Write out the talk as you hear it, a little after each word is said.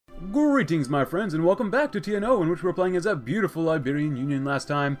Greetings, my friends, and welcome back to TNO, in which we're playing as a beautiful Iberian Union. Last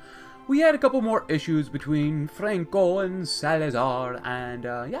time, we had a couple more issues between Franco and Salazar, and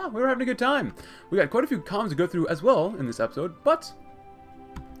yeah, we were having a good time. We got quite a few comms to go through as well in this episode, but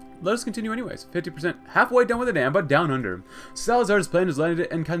let us continue anyways. 50% halfway done with the dam, but down under. Salazar's plan is landed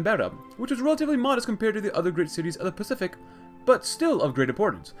in Canberra, which is relatively modest compared to the other great cities of the Pacific, but still of great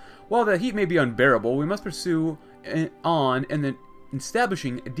importance. While the heat may be unbearable, we must pursue on and then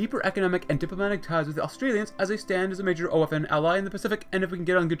establishing deeper economic and diplomatic ties with the Australians, as they stand as a major OFN ally in the Pacific, and if we can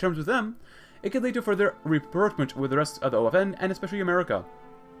get on good terms with them, it could lead to further rapprochement with the rest of the OFN, and especially America.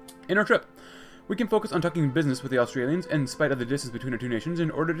 In our trip, we can focus on talking business with the Australians in spite of the distance between our two nations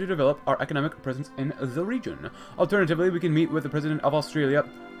in order to develop our economic presence in the region. Alternatively, we can meet with the President of Australia,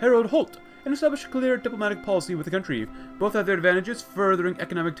 Hoi4, and establish a clear diplomatic policy with the country. Both have their advantages. Furthering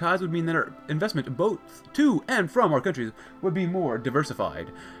economic ties would mean that our investment both to and from our countries would be more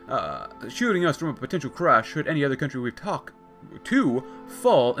diversified, shielding us from a potential crash should any other country we talk to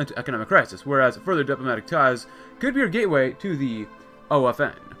fall into economic crisis, whereas further diplomatic ties could be our gateway to the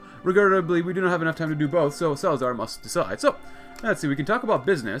OFN. Regrettably, we do not have enough time to do both, so Salazar must decide. So, let's see, we can talk about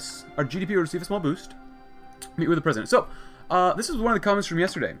business. Our GDP will receive a small boost. Meet with the president. So, this is one of the comments from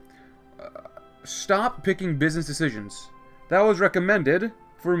yesterday. Stop picking business decisions. That was recommended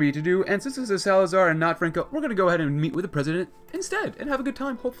for me to do, and since this is Salazar and not Franco, we're going to go ahead and meet with the president instead, and have a good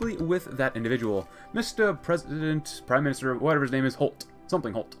time, hopefully, with that individual. Mr. President, Prime Minister, whatever his name is, Holt.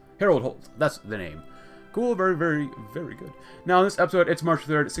 Something Holt. Harold Holt. That's the name. Cool, very, very, very good. Now, in this episode, it's March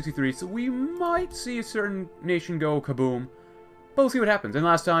 3rd, 63, so we might see a certain nation go kaboom, but we'll see what happens. And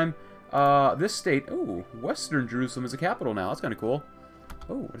last time, this state, oh, Western Jerusalem is the capital now. That's kind of cool.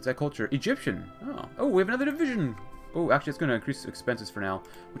 Oh, what is that culture? Egyptian. Oh, we have another division. Oh, actually, it's going to increase expenses for now,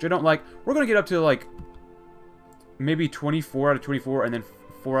 which I don't like. We're going to get up to, like, maybe 24 out of 24, and then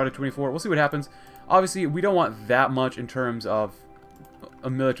 4 out of 24. We'll see what happens. Obviously, we don't want that much in terms of a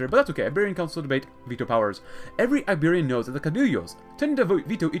military, but that's okay. Iberian Council debate veto powers. Every Iberian knows that the caudillos tend to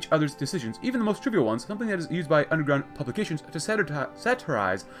veto each other's decisions, even the most trivial ones, something that is used by underground publications to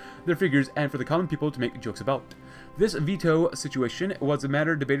satirize their figures and for the common people to make jokes about. This veto situation was a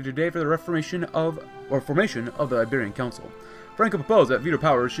matter debated today for the formation of the Iberian Council. Franco proposed that veto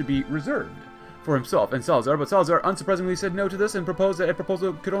powers should be reserved for himself and Salazar, but Salazar unsurprisingly said no to this and proposed that a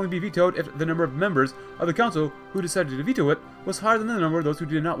proposal could only be vetoed if the number of members of the council who decided to veto it was higher than the number of those who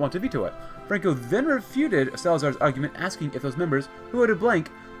did not want to veto it. Franco then refuted Salazar's argument, asking if those members who voted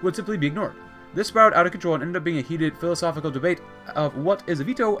blank would simply be ignored. This spiraled out of control and ended up being a heated philosophical debate of what is a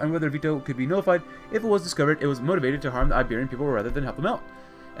veto and whether a veto could be nullified if it was discovered it was motivated to harm the Iberian people rather than help them out.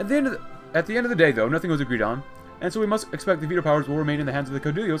 At the end of the day, though, nothing was agreed on, and so we must expect the veto powers will remain in the hands of the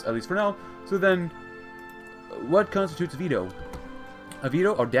caudillos, at least for now. So then, what constitutes a veto? A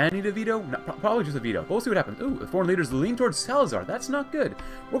veto? Or Danny to veto? No, probably just a veto. But we'll see what happens. Ooh, the foreign leaders lean towards Salazar. That's not good.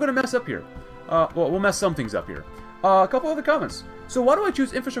 We're going to mess up here. Well, we'll mess some things up here. A couple other comments. So why do I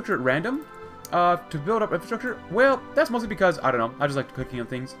choose infrastructure at random? To build up infrastructure? Well, that's mostly because, I don't know, I just like clicking on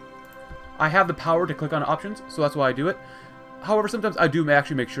things. I have the power to click on options, so that's why I do it. However, sometimes I do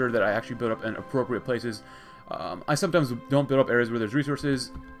actually make sure that I actually build up in appropriate places. I sometimes don't build up areas where there's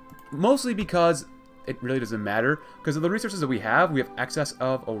resources, mostly because it really doesn't matter. Because of the resources that we have excess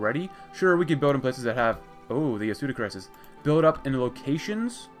of already. Sure, we can build in places that have, oh, the Yasuda crisis. Build up in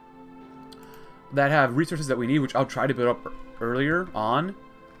locations that have resources that we need, which I'll try to build up earlier on.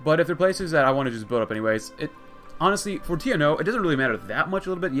 But if they're places that I want to just build up anyways, honestly, for TNO, it doesn't really matter that much a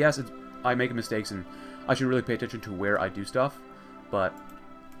little bit. Yes, I make mistakes, and I should really pay attention to where I do stuff. But,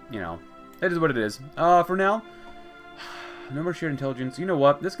 you know, it is what it is. For now, no more shared intelligence. You know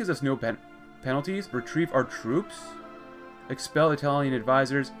what? This gives us no penalties. Retrieve our troops. Expel Italian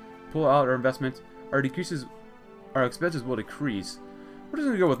advisors. Pull out our investments. Our expenses will decrease. We're just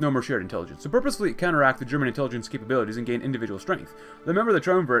going to go with no more shared intelligence. To purposefully counteract the German intelligence capabilities and gain individual strength, the member of the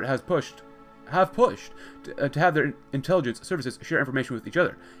triumvirate have pushed to have their intelligence services share information with each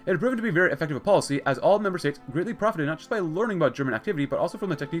other. It has proven to be very effective a policy, as all member states greatly profited not just by learning about German activity, but also from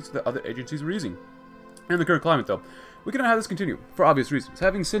the techniques that other agencies were using. In the current climate, though, we cannot have this continue, for obvious reasons.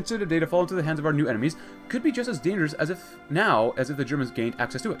 Having sensitive data fall into the hands of our new enemies could be just as dangerous as if the Germans gained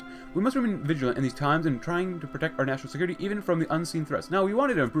access to it. We must remain vigilant in these times and trying to protect our national security even from the unseen threats. Now, we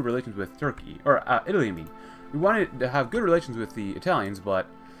wanted to improve relations with Turkey, or Italy, I mean. We wanted to have good relations with the Italians, but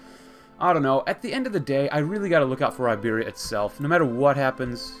I don't know. At the end of the day, I really got to look out for Iberia itself. No matter what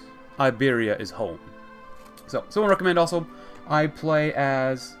happens, Iberia is home. So, someone recommend also I play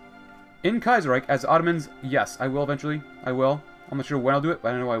as in Kaiserreich as Ottomans. Yes, I will eventually. I will. I'm not sure when I'll do it,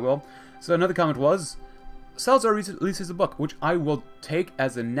 but I know I will. So another comment was, Salazar releases a book, which I will take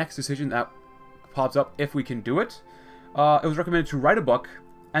as the next decision that pops up if we can do it. It was recommended to write a book,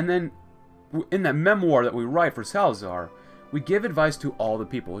 and then in that memoir that we write for Salazar, we give advice to all the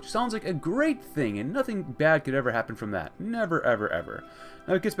people, which sounds like a great thing, and nothing bad could ever happen from that. Never, ever, ever.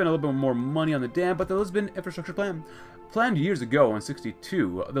 Now, we could spend a little bit more money on the dam, but the Lisbon Infrastructure Plan, planned years ago in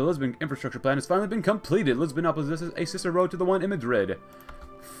 '62, the Lisbon Infrastructure Plan has finally been completed. Lisbon now possesses a sister road to the one in Madrid.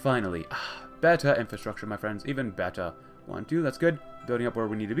 Finally. Better infrastructure, my friends. Even better. 1, 2, that's good. Building up where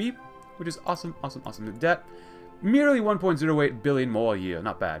we need to be, which is awesome, awesome, awesome. The debt, merely 1.08 billion more a year.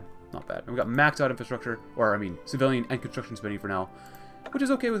 Not bad. Not bad. And we got maxed out infrastructure, or I mean, civilian and construction spending for now, which is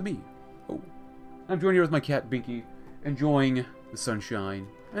okay with me. Oh, I'm joining here with my cat Binky, enjoying the sunshine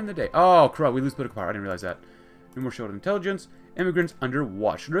and the day. Oh, crap! We lose political power. I didn't realize that. No more show of intelligence. Immigrants under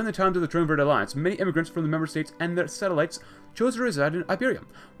watch. During the times of the Triumvirate Alliance, many immigrants from the member states and their satellites chose to reside in Iberia.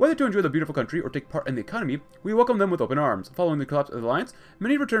 Whether to enjoy the beautiful country or take part in the economy, we welcome them with open arms. Following the collapse of the alliance,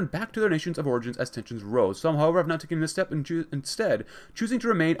 many returned back to their nations of origins as tensions rose. Some, however, have not taken this step and instead choosing to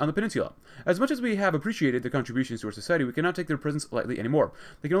remain on the peninsula. As much as we have appreciated their contributions to our society, we cannot take their presence lightly anymore.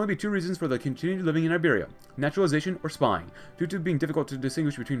 There can only be 2 reasons for the continued living in Iberia: naturalization or spying. Due to being difficult to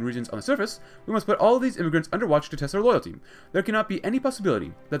distinguish between regions on the surface, we must put all of these immigrants under watch to test their loyalty. There cannot be any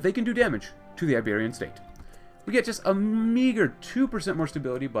possibility that they can do damage to the Iberian state. We get just a meager 2% more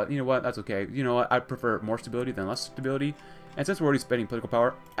stability, but you know what? That's okay. You know what? I prefer more stability than less stability. And since we're already spending political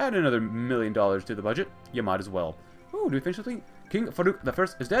power, add another $1 million to the budget. You might as well. Oh, do we finish something? King Farouk I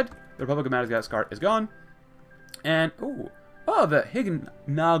is dead. The Republic of Madagascar is gone. And, oh, the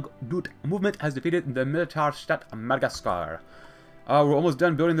Hignagdut movement has defeated the Militarstadt Madagascar. We're almost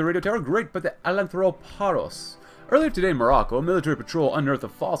done building the radio tower. Great, but the Alanthroparos. Earlier today in Morocco, a military patrol unearthed the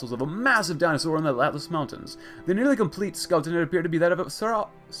fossils of a massive dinosaur in the Atlas Mountains. The nearly complete skeleton had appeared to be that of a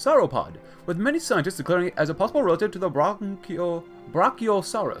sauropod, with many scientists declaring it as a possible relative to the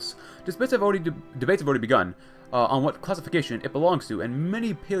Brachiosaurus. Debates have already begun on what classification it belongs to, and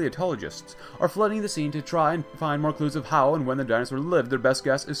many paleontologists are flooding the scene to try and find more clues of how and when the dinosaur lived. Their best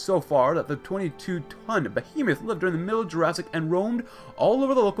guess is so far that the 22-ton behemoth lived during the Middle Jurassic and roamed all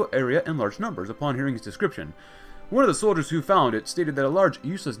over the local area in large numbers. Upon hearing its description, one of the soldiers who found it stated that a large,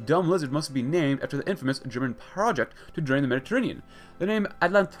 useless, dumb lizard must be named after the infamous German project to drain the Mediterranean. The name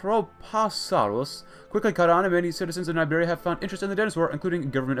Atlanthropasaurus quickly caught on, and many citizens in Iberia have found interest in the dinosaur, including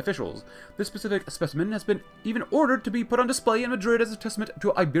government officials. This specific specimen has been even ordered to be put on display in Madrid as a testament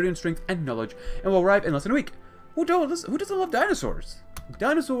to Iberian strength and knowledge, and will arrive in less than a week. Who doesn't love dinosaurs?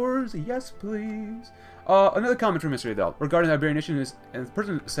 Dinosaurs, yes please. Another comment from history, though, regarding the Iberian nation is, and the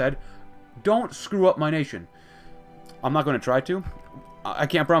person said, "Don't screw up my nation." I'm not going to try to. I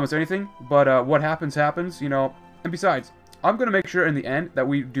can't promise anything, but what happens, happens, you know. And besides, I'm going to make sure in the end that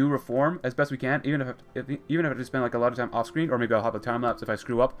we do reform as best we can, even if I have to spend like a lot of time off screen, or maybe I'll have a time lapse if I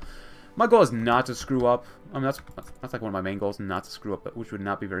screw up. My goal is not to screw up. I mean, that's like one of my main goals, not to screw up, which would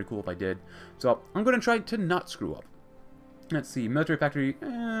not be very cool if I did. So I'm going to try to not screw up. Let's see, military factory,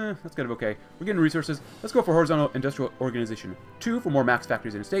 that's kind of okay. We're getting resources. Let's go for horizontal industrial organization. 2 for more max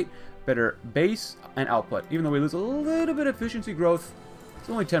factories in a state, better base and output. Even though we lose a little bit of efficiency growth, it's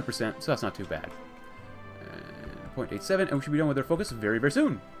only 10%, so that's not too bad. 0.87, and we should be done with our focus very, very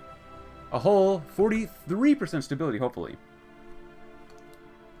soon. A whole 43% stability, hopefully.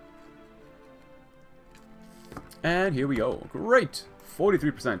 And here we go. Great!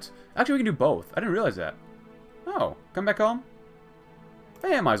 43%. Actually, we can do both. I didn't realize that. Oh, come back home?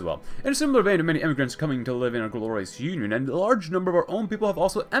 Yeah, might as well. In a similar vein to many immigrants coming to live in a glorious union, and a large number of our own people have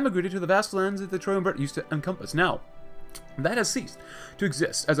also emigrated to the vast lands that the Triumvirate used to encompass. Now, that has ceased to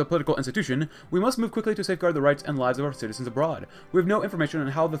exist as a political institution. We must move quickly to safeguard the rights and lives of our citizens abroad. We have no information on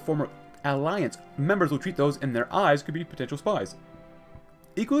how the former alliance members will treat those in their eyes could be potential spies.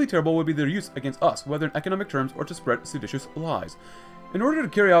 Equally terrible would be their use against us, whether in economic terms or to spread seditious lies. In order to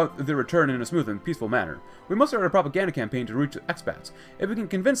carry out their return in a smooth and peaceful manner, we must start a propaganda campaign to reach expats. If we can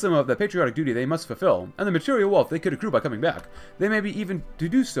convince them of the patriotic duty they must fulfill, and the material wealth they could accrue by coming back, they may be even to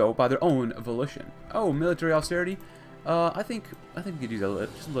do so by their own volition. Oh, military austerity? I think we could use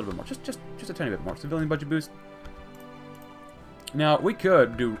just a little bit more, just a tiny bit more. Civilian budget boost. Now, we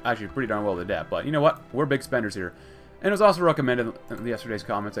could do actually pretty darn well with that, but you know what? We're big spenders here. And it was also recommended in yesterday's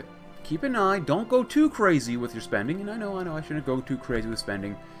comments that keep an eye, don't go too crazy with your spending. And I know, I shouldn't go too crazy with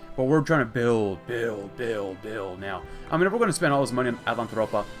spending. But we're trying to build now. I mean, if we're going to spend all this money on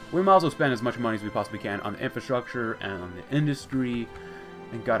Atlanthropa, we might as well spend as much money as we possibly can on the infrastructure and on the industry.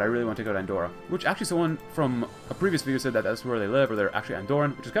 And God, I really want to go to Andorra. Which actually someone from a previous video said that that's where they live, or they're actually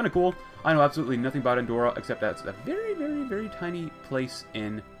Andorran, which is kind of cool. I know absolutely nothing about Andorra, except that it's a very, very, very tiny place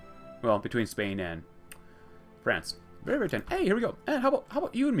in, well, between Spain and France. Very, very 10. Hey, here we go. And how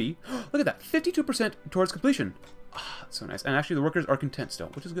about you and me? Look at that. 52% towards completion. Ah, that's so nice. And actually, the workers are content still,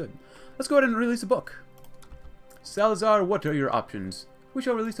 which is good. Let's go ahead and release a book. Salazar, what are your options? We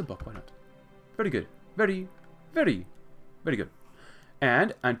shall release a book. Why not? Very good. Very, very, very good.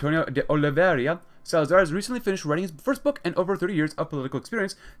 And Antonio de Oliveira. Salazar has recently finished writing his first book in over 30 years of political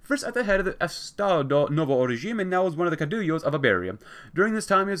experience, first at the head of the Estado Novo Regime and now as one of the caudillos of Iberia. During this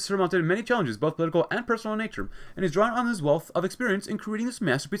time, he has surmounted many challenges, both political and personal in nature, and has drawn on his wealth of experience in creating this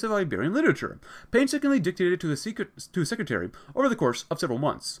masterpiece of Iberian literature, painstakingly dictated to his secretary over the course of several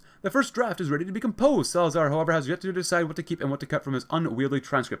months. The first draft is ready to be composed. Salazar, however, has yet to decide what to keep and what to cut from his unwieldy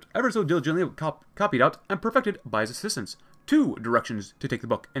transcript, ever so diligently copied out and perfected by his assistants. 2 directions to take the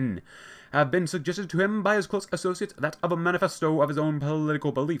book in have been suggested to him by his close associates, that of a manifesto of his own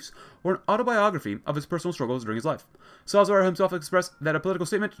political beliefs, or an autobiography of his personal struggles during his life. Salazar himself expressed that a political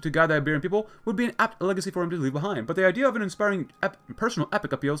statement to guide the Iberian people would be an apt legacy for him to leave behind, but the idea of an inspiring personal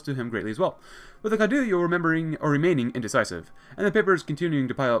epic appeals to him greatly as well, with the caudillo remaining indecisive, and the papers continuing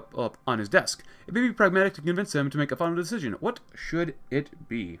to pile up on his desk. It may be pragmatic to convince him to make a final decision. What should it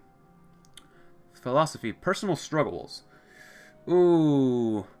be? Philosophy, personal struggles.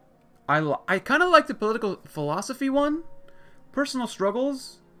 Ooh, I kind of like the political philosophy one. Personal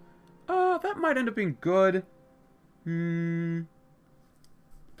struggles. That might end up being good.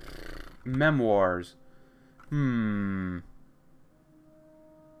 Memoirs. I'll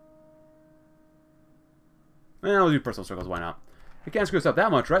do personal struggles. Why not? You can't screw us up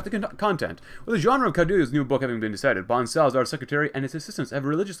that much, right? The content. With the genre of Caudillo's new book having been decided, Bon Salazar's secretary and his assistants have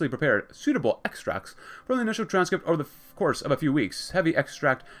religiously prepared suitable extracts from the initial transcript over the course of a few weeks. Heavy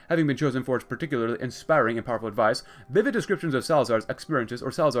extract having been chosen for its particularly inspiring and powerful advice, vivid descriptions of Salazar's experiences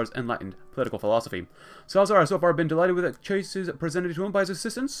or Salazar's enlightened political philosophy. Salazar has so far been delighted with the choices presented to him by his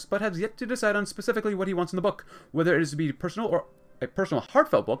assistants, but has yet to decide on specifically what he wants in the book, whether it is to be personal or a personal,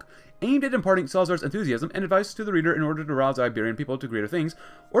 heartfelt book aimed at imparting Salazar's enthusiasm and advice to the reader in order to rouse Iberian people to greater things,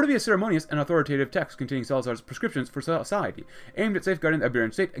 or to be a ceremonious and authoritative text containing Salazar's prescriptions for society, aimed at safeguarding the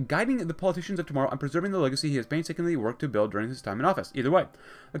Iberian state, guiding the politicians of tomorrow, and preserving the legacy he has painstakingly worked to build during his time in office. Either way,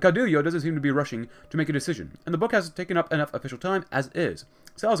 the caudillo doesn't seem to be rushing to make a decision, and the book has taken up enough official time as is.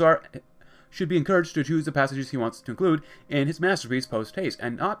 Salazar should be encouraged to choose the passages he wants to include in his masterpiece post-haste,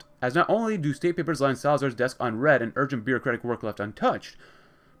 and not only do state papers line Salazar's desk unread and urgent bureaucratic work left untouched,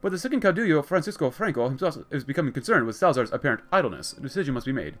 but the second caudillo, Franco himself, is becoming concerned with Salazar's apparent idleness. A decision must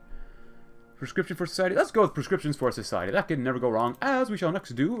be made. Prescription for society? Let's go with prescriptions for society. That can never go wrong, as we shall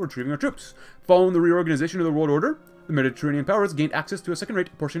next do retrieving our troops. Following the reorganization of the world order, the Mediterranean powers gained access to a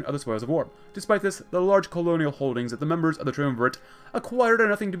second-rate portion of the spoils of war. Despite this, the large colonial holdings that the members of the triumvirate acquired are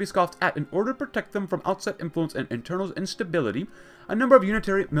nothing to be scoffed at. In order to protect them from outside influence and internal instability, a number of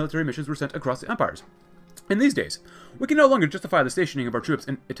unitary military missions were sent across the empires. In these days, we can no longer justify the stationing of our troops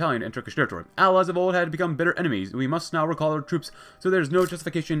in Italian and Turkish territory. Allies of old had become bitter enemies. We must now recall our troops, so there is no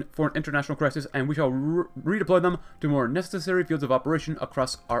justification for an international crisis, and we shall redeploy them to more necessary fields of operation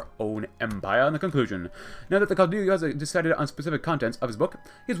across our own empire. In the conclusion, now that the caudillo has decided on specific contents of his book,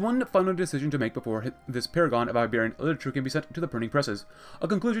 he has one final decision to make before this paragon of Iberian literature can be sent to the printing presses. A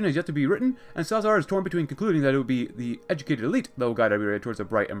conclusion is yet to be written, and Salazar is torn between concluding that it would be the educated elite that will guide Iberia towards a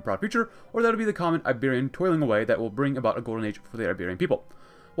bright and proud future, or that it will be the common Iberian toiling away that will bring about a golden age for the Iberian people.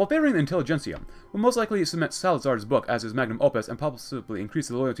 While favoring the intelligentsia, will most likely cement Salazar's book as his magnum opus and possibly increase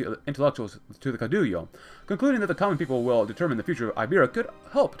the loyalty of the intellectuals to the caudillo, concluding that the common people will determine the future of Iberia could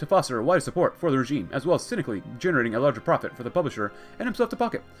help to foster wider support for the regime, as well as cynically generating a larger profit for the publisher and himself to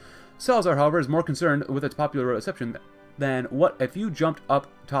pocket. Salazar, however, is more concerned with its popular reception than what a few jumped-up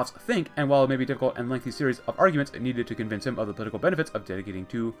toffs think, and while it may be a difficult and lengthy series of arguments needed to convince him of the political benefits of dedicating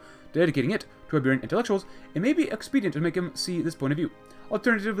it to Iberian intellectuals, it may be expedient to make him see this point of view.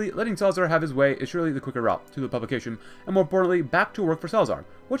 Alternatively, letting Salazar have his way is surely the quicker route to the publication, and more importantly, back to work for Salazar.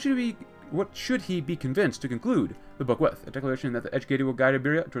 What should he be convinced to conclude the book with? A declaration that the educated will guide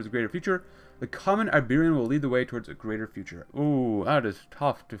Iberia towards a greater future. The common Iberian will lead the way towards a greater future. Ooh, that is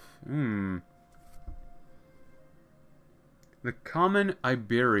tough to... The common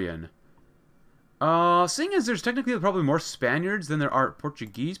Iberian. Seeing as there's technically probably more Spaniards than there are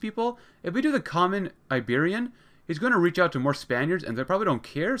Portuguese people, if we do the common Iberian, he's going to reach out to more Spaniards, and they probably don't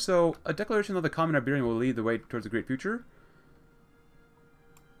care, so a declaration that the common Iberian will lead the way towards a great future.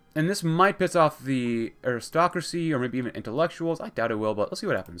 And this might piss off the aristocracy, or maybe even intellectuals. I doubt it will, but let's see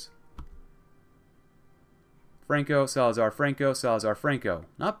what happens. Franco, Salazar, Franco, Salazar, Franco.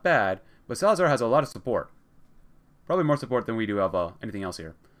 Not bad, but Salazar has a lot of support. Probably more support than we do of anything else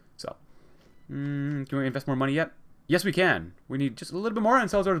here. So, can we invest more money yet? Yes, we can. We need just a little bit more, and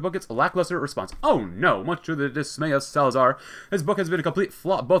Salazar's book gets a lackluster response. Oh no! Much to the dismay of Salazar, his book has been a complete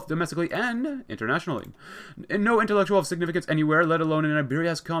flop, both domestically and internationally. And no intellectual of significance anywhere, let alone in Iberia,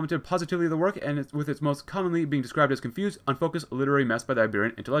 has commented positively of the work, and with its most commonly being described as confused, unfocused literary mess by the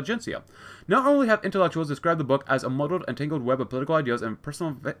Iberian intelligentsia. Not only have intellectuals described the book as a muddled and tangled web of political ideas and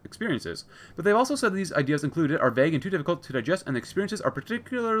personal experiences, but they've also said these ideas included are vague and too difficult to digest, and the experiences are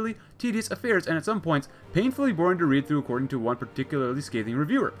particularly tedious affairs, and at some points, painfully boring to read through, according to one particularly scathing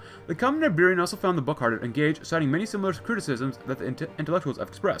reviewer. The common Iberian also found the book harder to engage, citing many similar criticisms that the intellectuals have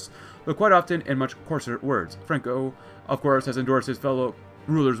expressed, but quite often in much coarser words. Franco, of course, has endorsed his fellow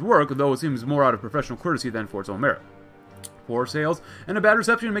ruler's work, though it seems more out of professional courtesy than for its own merit. Poor sales and a bad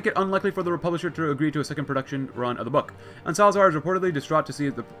reception make it unlikely for the publisher to agree to a second production run of the book, and Salazar is reportedly distraught to see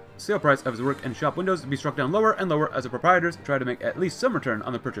the sale price of his work in shop windows be struck down lower and lower as the proprietors try to make at least some return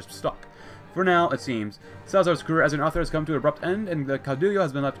on the purchased stock. For now, it seems, Salazar's career as an author has come to an abrupt end, and the caudillo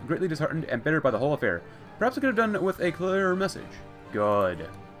has been left greatly disheartened and bitter by the whole affair. Perhaps it could have done with a clearer message. Good.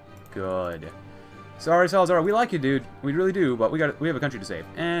 Good. Sorry, Salazar, we like you, dude. We really do, but we have a country to save.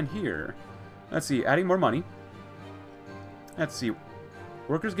 And here, let's see, adding more money. Let's see.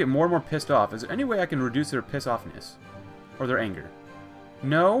 Workers get more and more pissed off. Is there any way I can reduce their piss-offness? Or their anger?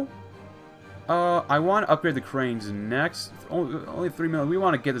 No? I want to upgrade the cranes next. Only 3 million. We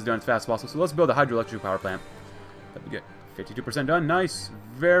want to get this done as fast as possible, so let's build a hydroelectric power plant. That'd be good. 52% done. Nice.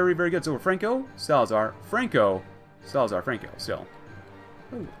 Very, very good. So we're Franco, Salazar, Franco, Salazar, Franco. Still.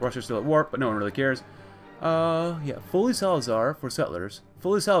 Ooh, Russia's still at war, but no one really cares. Yeah. Fully Salazar for settlers.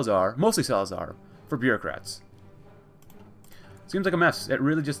 Fully Salazar, mostly Salazar for bureaucrats. Seems like a mess. It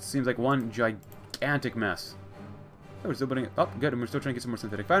really just seems like one gigantic mess. Oh, we're still putting it up. Good, and we're still trying to get some more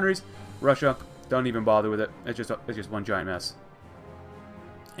synthetic foundries. Russia, don't even bother with it. It's just one giant mess.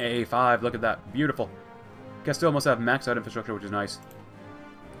 A5, look at that. Beautiful. Castile must have maxed out infrastructure, which is nice.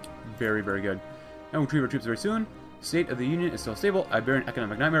 Very, very good. And we'll retrieve our troops very soon. State of the Union is still stable. Iberian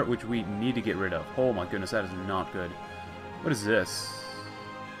economic nightmare, which we need to get rid of. Oh my goodness, that is not good. What is this?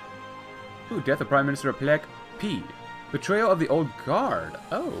 Ooh, death of Prime Minister Plek P. Betrayal of the Old Guard.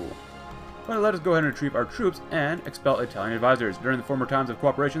 Oh. Well, let us go ahead and retrieve our troops and expel Italian advisors. During the former times of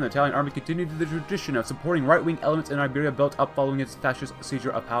cooperation, the Italian army continued the tradition of supporting right-wing elements in Iberia built up following its fascist seizure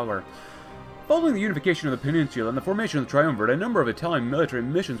of power. Following the unification of the peninsula and the formation of the Triumvirate, a number of Italian military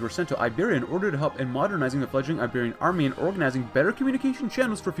missions were sent to Iberia in order to help in modernizing the fledgling Iberian army and organizing better communication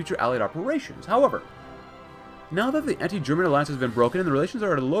channels for future Allied operations. However, now that the anti-German alliance has been broken and the relations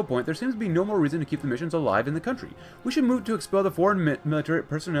are at a low point, there seems to be no more reason to keep the missions alive in the country. We should move to expel the foreign military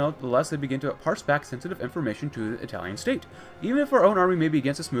personnel lest they begin to parse back sensitive information to the Italian state. Even if our own army may be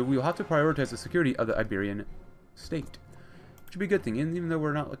against this move, we will have to prioritize the security of the Iberian state. Which would be a good thing, even though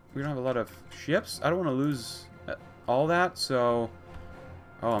we don't have a lot of ships. I don't want to lose all that, so...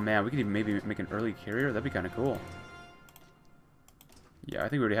 Oh man, we could even maybe make an early carrier. That'd be kind of cool. Yeah, I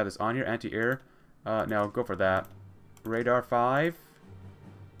think we already have this on here. Anti-air. No, go for that. Radar 5.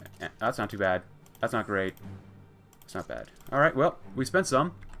 That's not too bad. That's not great. It's not bad. Alright, well, we spent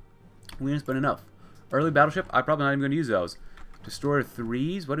some. We didn't spend enough. Early battleship, I'm probably not even going to use those. Destroyer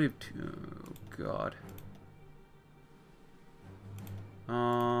 3s? What do we have? Oh, God.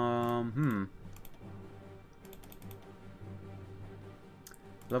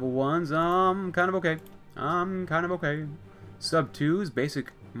 Level 1s, kind of okay. Kind of okay. Sub 2s,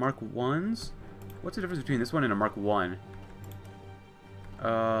 basic Mark 1s. What's the difference between this one and a Mark 1?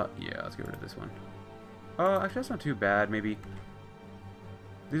 Yeah, let's get rid of this one. Actually, that's not too bad, maybe.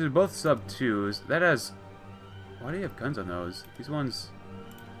 These are both sub 2s. That has... Why do you have guns on those? These ones...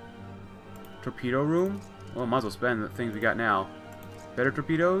 Torpedo room? Well, might as well spend the things we got now. Better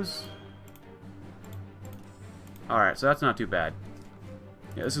torpedoes? Alright, so that's not too bad.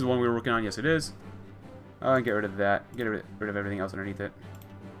 Yeah, this is one we were working on. Yes, it is. Get rid of that. Get rid of everything else underneath it.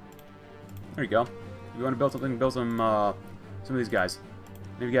 There you go. If you want to build something, build some of these guys.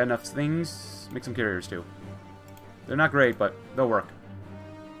 If you got enough things, make some carriers too. They're not great, but they'll work.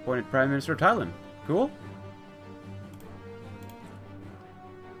 Appointed Prime Minister of Thailand. Cool.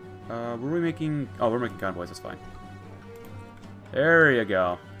 Were we making... Oh, we're making convoys. That's fine. There you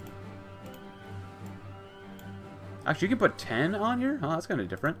go. Actually, you can put 10 on here? Oh, that's kind of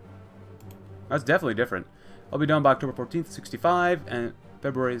different. That's definitely different. I'll be done by October 14th, 65, and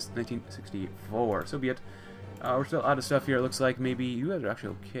February is 1964. So be it. We're still out of stuff here. It looks like maybe you guys are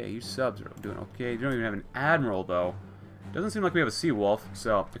actually okay. You subs are doing okay. You don't even have an admiral, though. Doesn't seem like we have a sea wolf.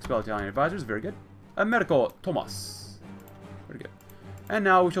 So, expel Italian advisors. Very good. A medical Thomas. Pretty good. And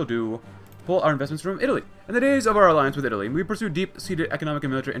now we shall pull our investments from Italy. In the days of our alliance with Italy, we pursued deep-seated economic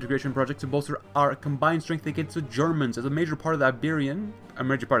and military integration projects to bolster our combined strength against the Germans as a major part of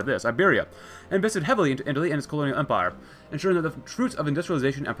the Iberia, invested heavily into Italy and its colonial empire, ensuring that the fruits of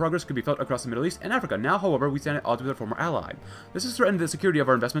industrialization and progress could be felt across the Middle East and Africa. Now, however, we stand at odds with our former ally. This has threatened the security of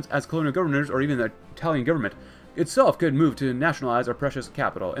our investments, as colonial governors, or even the Italian government itself, could move to nationalize our precious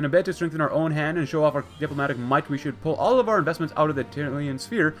capital. In a bid to strengthen our own hand and show off our diplomatic might, we should pull all of our investments out of the Italian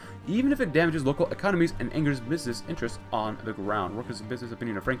sphere, even if it damages local economies and angers business interests on the ground. Workers' business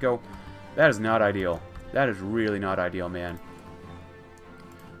opinion of Franco. That is not ideal. That is really not ideal, man.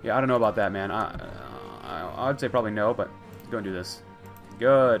 Yeah, I don't know about that, man. I'd say probably no, but don't do this.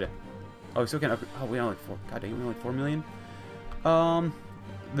 Good. Oh, we still can't upgrade. Oh, we only 4. God dang, we only 4 million.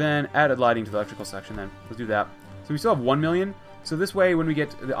 Then added lighting to the electrical section. Then let's do that. So we still have 1 million. So this way, when we get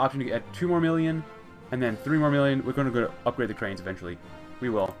the option to get 2 more million, and then 3 more million, we're going to go to upgrade the cranes eventually. We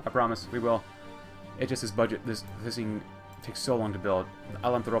will. I promise. We will. It's just this budget. This thing takes so long to build. The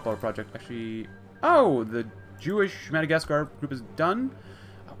Alanthropol project actually. Oh, the Jewish Madagascar group is done.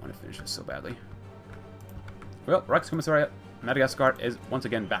 I want to finish this so badly. Well, Reichskommissariat Madagascar is once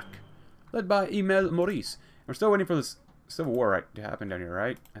again back, led by Emile Maurice. We're still waiting for this Civil War right to happen down here,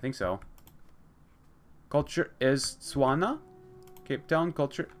 right? I think so. Culture is Tswana. Cape Town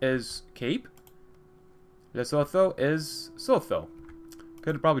culture is Cape. Lesotho is Sotho.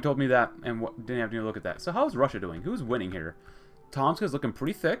 Could have probably told me that and didn't have to look at that. So how's Russia doing? Who's winning here? Tomsk looking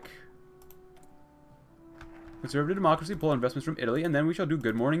pretty thick. Conservative democracy, pull investments from Italy, and then we shall do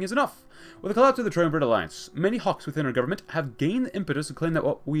good morning is enough. With the collapse of the Triumvirate Alliance, many hawks within our government have gained the impetus to claim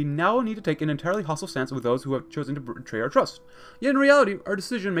that we now need to take an entirely hostile stance with those who have chosen to betray our trust. Yet in reality, our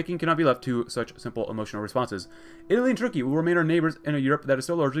decision-making cannot be left to such simple emotional responses. Italy and Turkey will remain our neighbors in a Europe that is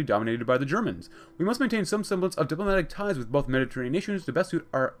still largely dominated by the Germans. We must maintain some semblance of diplomatic ties with both Mediterranean nations to best suit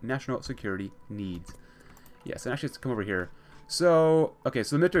our national security needs. Yes, and actually let's come over here. So, okay,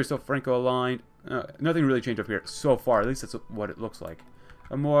 so the military is still Franco-aligned. Nothing really changed up here so far. At least that's what it looks like.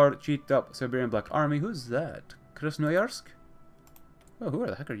 A more cheated up Siberian Black Army. Who's that? Krasnoyarsk? Oh, who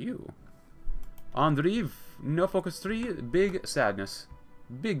the heck are you? Andriv. No focus 3. Big sadness.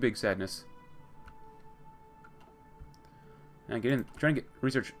 Big sadness. And trying to get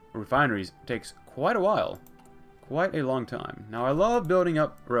research refineries takes quite a while. Quite a long time. Now, I love building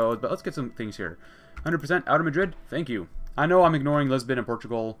up roads, but let's get some things here. 100% out of Madrid. Thank you. I know I'm ignoring Lisbon and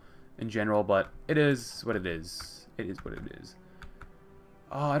Portugal in general, but it is what it is. It is what it is.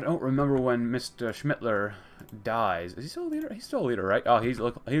 Oh, I don't remember when Mr. Schmittler dies. Is he still a leader? He's still a leader, right? Oh, he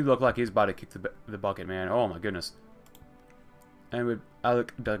looked like he's about to kick the bucket, man. Oh my goodness. And with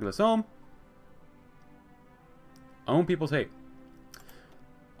Alec Douglas home. Own people's hate.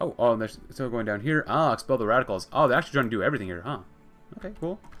 Oh, they're still going down here. Ah, expel the radicals. Oh, they're actually trying to do everything here, huh? Okay,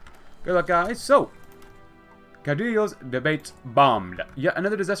 cool. Good luck, guys. So, Caudillo's debate bombed. Yet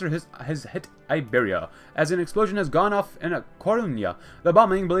another disaster has hit Iberia, as an explosion has gone off in a Coruña. The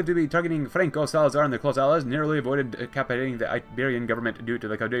bombing, believed to be targeting Franco, Salazar, and their close allies, narrowly avoided decapitating the Iberian government due to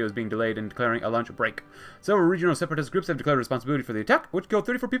the Caudillos being delayed in declaring a lunch break. Several regional separatist groups have declared responsibility for the attack, which killed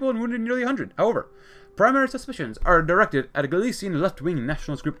 34 people and wounded nearly 100. However, primary suspicions are directed at a Galician left-wing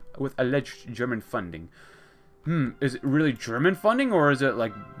nationalist group with alleged German funding. Is it really German funding, or is it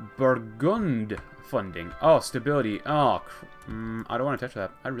like Burgund funding? Oh, stability. Oh, I don't want to touch that.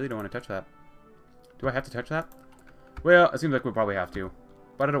 I really don't want to touch that. Do I have to touch that? Well, it seems like we'll probably have to.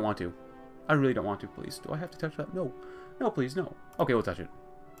 But I don't want to. I really don't want to, please. Do I have to touch that? No. No, please, no. Okay, we'll touch it.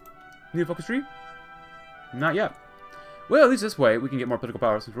 Need a focus tree? Not yet. Well, at least this way, we can get more political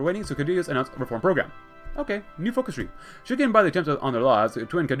power since we're waiting, so Caudillos announced a reform program. Okay, new focus tree. Shaken by the attempts on their lives, the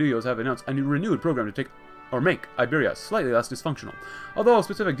twin Caudillos have announced a new renewed program to take or make Iberia slightly less dysfunctional. Although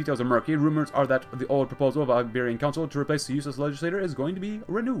specific details are murky, rumors are that the old proposal of Iberian Council to replace the useless legislator is going to be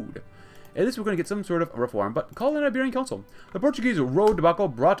renewed. At least we're going to get some sort of reform, but call it an Iberian Council. The Portuguese road debacle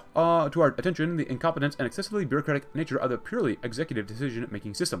brought to our attention the incompetence and excessively bureaucratic nature of the purely executive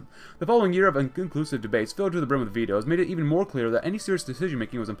decision-making system. The following year of inconclusive debates filled to the brim with vetoes made it even more clear that any serious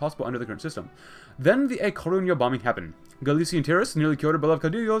decision-making was impossible under the current system. Then the A Coruña bombing happened. Galician terrorists nearly killed our beloved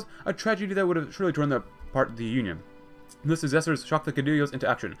Caudillos, a tragedy that would have surely torn apart the Union. This disaster shocked the Caudillos into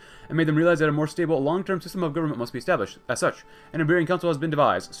action, and made them realize that a more stable, long-term system of government must be established. As such, an Iberian Council has been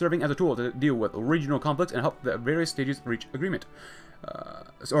devised, serving as a tool to deal with regional conflicts and help the various stages reach agreement.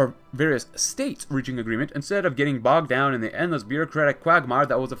 Or various states reaching agreement, instead of getting bogged down in the endless bureaucratic quagmire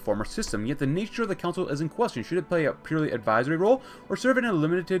that was the former system. Yet the nature of the council is in question. Should it play a purely advisory role, or serve in a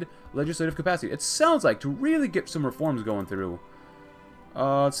limited legislative capacity? It sounds like to really get some reforms going through.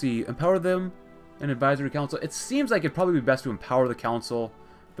 Let's see, empower them. An advisory council. It seems like it'd probably be best to empower the council,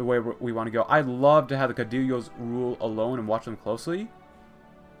 the way we want to go. I'd love to have the Caudillos rule alone and watch them closely.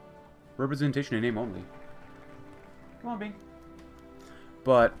 Representation in name only. Come on, Bing.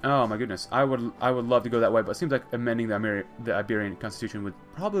 But oh my goodness, I would love to go that way. But it seems like amending the Iberian Constitution would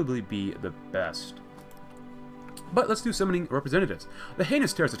probably be the best. But let's do summoning representatives. The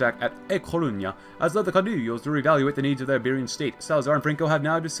heinous terrorist attack at A Coruña has led the Caudillos to reevaluate the needs of the Iberian state. Salazar and Franco have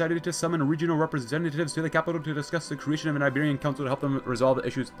now decided to summon regional representatives to the capital to discuss the creation of an Iberian council to help them resolve the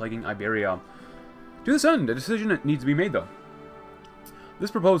issues plaguing Iberia. To this end, a decision needs to be made, though.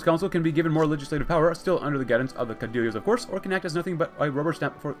 This proposed council can be given more legislative power, still under the guidance of the Caudillos, of course, or can act as nothing but a rubber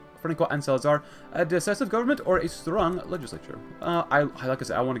stamp for Franco and Salazar, a decisive government, or a strong legislature. Like I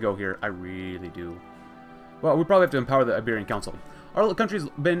said, I want to go here. I really do. Well, we probably have to empower the Iberian Council. Our country's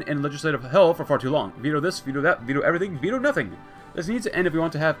been in legislative hell for far too long. Veto this, veto that, veto everything, veto nothing. This needs to end if we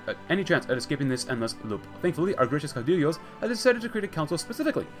want to have any chance at escaping this endless loop. Thankfully, our gracious Caudillos have decided to create a council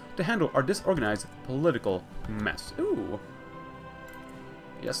specifically to handle our disorganized political mess. Ooh.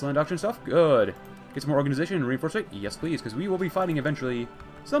 Yes, land auction stuff? Good. Get some more organization and reinforcement? Yes, please, because we will be fighting eventually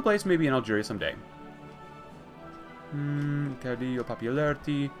someplace, maybe in Algeria someday. Caudillo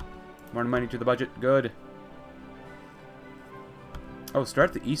popularity. More money to the budget. Good. Oh,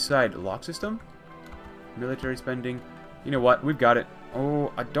 start the east side lock system? Military spending. You know what? We've got it.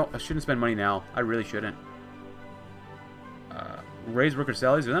 Oh, I shouldn't spend money now. I really shouldn't. Raise worker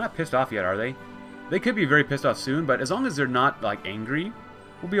salaries. They're not pissed off yet, are they? They could be very pissed off soon, but as long as they're not, like, angry,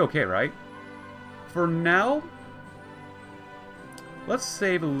 we'll be okay, right? For now, let's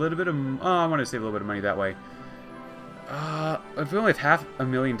save a little bit of... I want to save a little bit of money that way. If we only have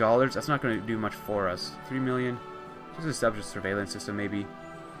 $500,000, that's not going to do much for us. 3 million. Just establish a surveillance system, maybe.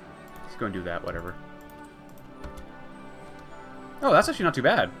 Let's go and do that, whatever. Oh, that's actually not too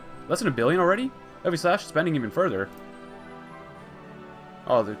bad. Less than $1 billion already? If we slash spending even further.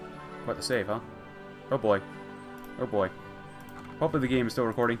 Oh, they're quite the save, huh? Oh boy. Oh boy. Hopefully the game is still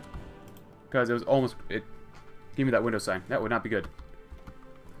recording. Because it was almost... It gave me that Windows sign. That would not be good.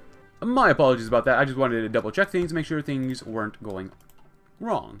 My apologies about that. I just wanted to double check things, make sure things weren't going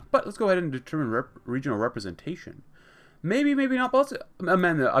wrong. But let's go ahead and determine regional representation. Maybe, maybe not, but let's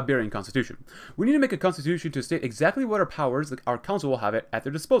amend the Iberian Constitution. We need to make a constitution to state exactly what our powers our council will have at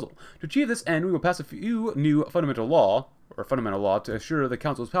their disposal. To achieve this end, we will pass a few new fundamental law to assure the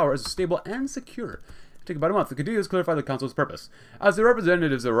council's power is stable and secure. Take about a month. The Caudillos clarify the council's purpose. As the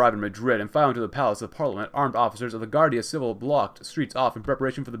representatives arrive in Madrid and file into the palace of Parliament, armed officers of the Guardia Civil blocked streets off in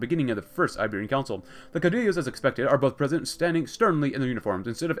preparation for the beginning of the first Iberian Council. The Caudillos, as expected, are both present, standing sternly in their uniforms.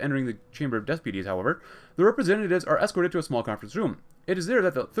 Instead of entering the Chamber of Deputies, however, the representatives are escorted to a small conference room. It is there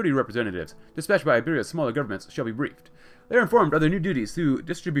that the 30 representatives, dispatched by Iberia's smaller governments, shall be briefed. They are informed of their new duties through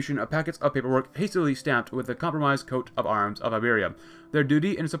distribution of packets of paperwork hastily stamped with the compromised coat of arms of Iberia. Their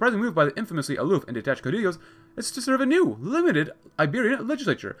duty, in a surprising move by the infamously aloof and detached Caudillos, is to serve a new, limited Iberian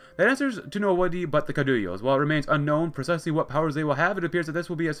legislature that answers to nobody but the Caudillos. While it remains unknown precisely what powers they will have, it appears that this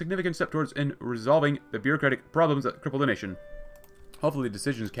will be a significant step towards resolving the bureaucratic problems that cripple the nation. Hopefully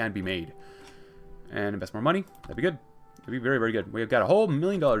decisions can be made. And invest more money. That'd be good. That'd be very, very good. We've got a whole $1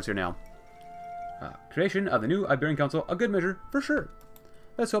 million here now. Creation of the new Iberian Council, a good measure, for sure.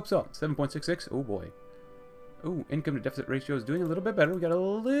 Let's hope so. 7.66, oh boy. Oh, income to deficit ratio is doing a little bit better. We got a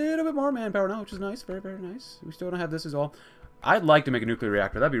little bit more manpower now, which is nice. Very, very nice. We still don't have this as well. I'd like to make a nuclear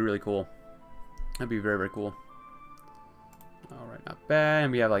reactor. That'd be really cool. That'd be very, very cool. Alright, not bad.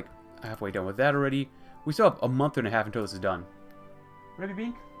 And we have like halfway done with that already. We still have a month and a half until this is done. Ready,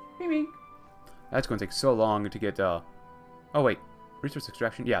 Bink? Bink, Bink. That's going to take so long to get, Oh, wait. Resource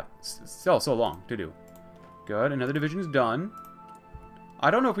extraction? Yeah, still so long to do. Good, another division is done.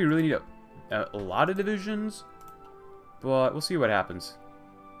 I don't know if we really need a lot of divisions, but we'll see what happens.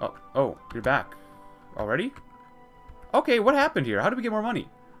 Oh, you're back. Already? Okay, what happened here? How did we get more money?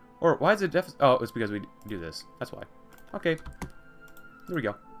 Or why is it deficit? Oh, it's because we do this. That's why. Okay. There we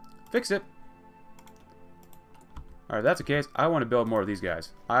go. Fix it. Alright, if that's the case, I want to build more of these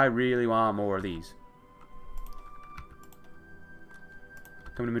guys. I really want more of these.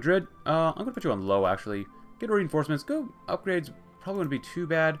 Come to Madrid. I'm going to put you on low, actually. Get reinforcements. Go upgrades. Probably wouldn't be too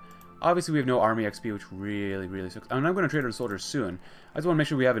bad. Obviously, we have no army XP, which really, really sucks. I mean, I'm going to trade our soldiers soon. I just want to make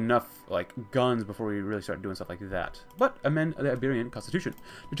sure we have enough, like, guns before we really start doing stuff like that. But amend the Iberian Constitution.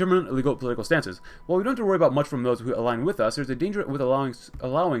 Determine legal political stances. While we don't have to worry about much from those who align with us, there's a danger with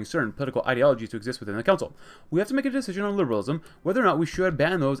allowing certain political ideologies to exist within the Council. We have to make a decision on liberalism, whether or not we should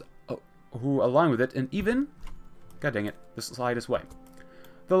ban those who align with it, and even... God dang it, the slightest way.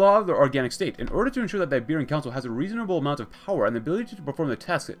 The law of the organic state. In order to ensure that the Iberian Council has a reasonable amount of power and the ability to perform the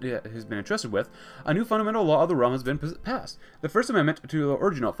tasks it has been entrusted with, a new fundamental law of the realm has been passed. The First Amendment to the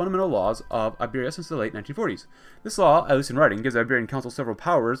original fundamental laws of Iberia since the late 1940s. This law, at least in writing, gives the Iberian Council several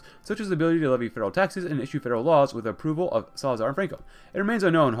powers, such as the ability to levy federal taxes and issue federal laws with the approval of Salazar and Franco. It remains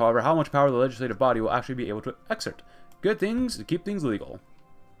unknown, however, how much power the legislative body will actually be able to exert. Good things to keep things legal.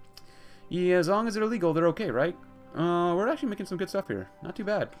 Yeah, as long as they're legal, they're okay, right? We're actually making some good stuff here. Not too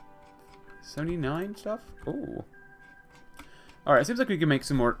bad. 79 stuff? Ooh. Alright, seems like we can make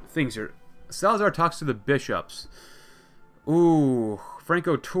some more things here. Salazar talks to the bishops. Ooh.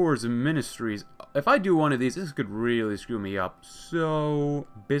 Franco tours and ministries. If I do one of these, this could really screw me up. So,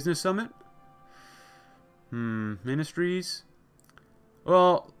 business summit? Ministries?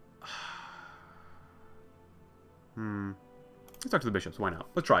 Well... Let's talk to the bishops. Why not?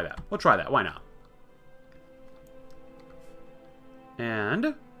 Let's try that. We'll try that. Why not?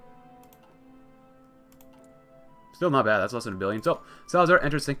 And... still not bad. That's less than $1 billion. So, Salazar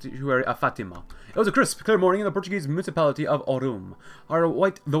enters sanctuary of Fatima. It was a crisp, clear morning in the Portuguese municipality of Orum.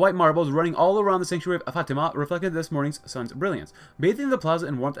 The white marbles running all around the sanctuary of Fatima reflected this morning's sun's brilliance. Bathing the plaza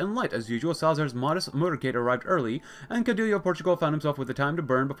in warmth and light, as usual, Salazar's modest motorcade arrived early, and Cadillo of Portugal found himself with the time to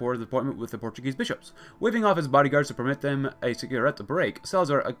burn before the appointment with the Portuguese bishops. Waving off his bodyguards to permit them a cigarette break,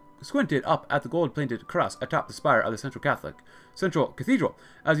 Salazar squinted up at the gold-plated cross atop the spire of the Central Cathedral,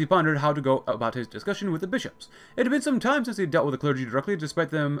 as he pondered how to go about his discussion with the bishops. It had been some time since he had dealt with the clergy directly, despite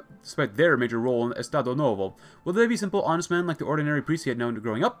their major role in Estado Novo. Will they be simple, honest men like the ordinary priests he had known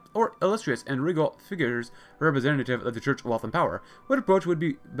growing up, or illustrious and regal figures representative of the church wealth and power? What approach would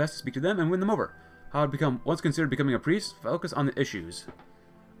be best to speak to them and win them over? How to once considered becoming a priest? Focus on the issues.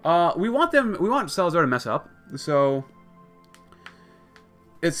 We want Salazar to mess up, so...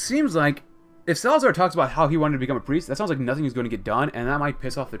 it seems like if Salazar talks about how he wanted to become a priest, that sounds like nothing is going to get done, and that might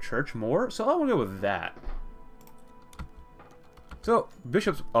piss off the church more, so I want to go with that. So,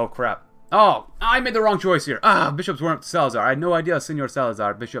 bishops... oh, crap. Oh, I made the wrong choice here. Bishops weren't Salazar. I had no idea Senor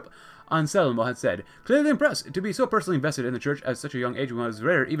Salazar, Bishop Anselmo, had said. Clearly impressed. To be so personally invested in the church at such a young age was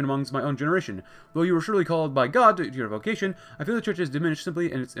rare even amongst my own generation. Though you were surely called by God to your vocation, I feel the church is diminished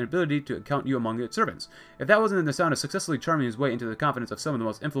simply in its inability to count you among its servants. If that wasn't the sound of successfully charming his way into the confidence of some of the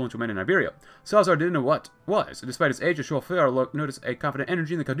most influential men in Iberia. Salazar didn't know what was. Despite his age, the chauffeur noticed a confident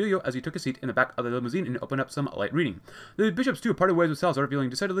energy in the Cadillo as he took a seat in the back of the limousine and opened up some light reading. The bishops, too, parted ways with Salazar, feeling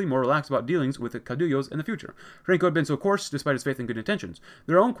decidedly more relaxed about dealings with the Cadillos in the future. Franco had been so coarse, despite his faith and good intentions.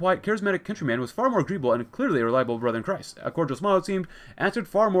 Their own quiet, charismatic countryman was far more agreeable and clearly a reliable brother in Christ. A cordial smile, it seemed, answered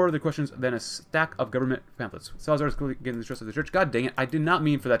far more of their questions than a stack of government pamphlets. Salazar is clearly getting the trust of the church. God dang it, I did not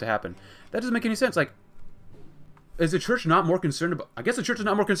mean for that to happen. That doesn't make any sense. Like, is the church not more concerned about... I guess the church is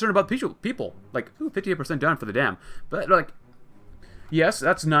not more concerned about people. Like, 58% down for the dam. But, like, yes,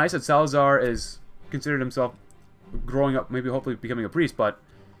 that's nice that Salazar is considered himself growing up, maybe hopefully becoming a priest, but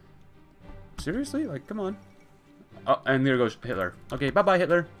seriously? Like, come on. Oh, and there goes Hitler. Okay, bye-bye,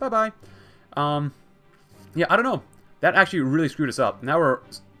 Hitler. Bye-bye. Yeah, I don't know. That actually really screwed us up. Now we're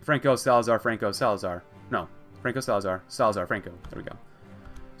Franco, Salazar, Franco, Salazar. No, Franco, Salazar, Salazar, Franco. There we go.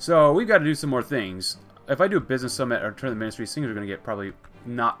 So, we've got to do some more things. If I do a business summit or turn the ministry, things are going to get probably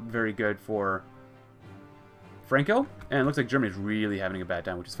not very good for Franco. And it looks like Germany's really having a bad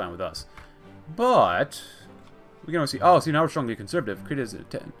time, which is fine with us. But, we can always see... oh, see, now we're strongly conservative. Created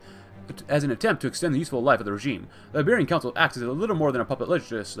as an attempt to extend the useful life of the regime. The Iberian Council acts as a little more than a puppet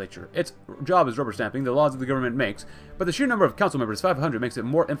legislature. Its job is rubber stamping the laws that the government makes, but the sheer number of council members, 500, makes it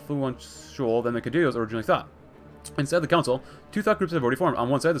more influential than the Cadillos originally thought. Inside the council, two thought groups have already formed. On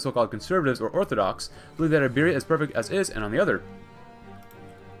one side, the so-called conservatives or orthodox believe that Iberia is perfect as is, and on the other,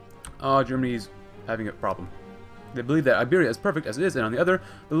 Germany's having a problem. They believe that Iberia is perfect as it is, and on the other,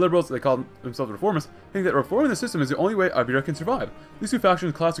 the liberals, they call themselves reformists, think that reforming the system is the only way Iberia can survive. These two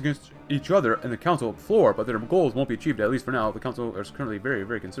factions clash against each other in the council floor, but their goals won't be achieved, at least for now. The council is currently very,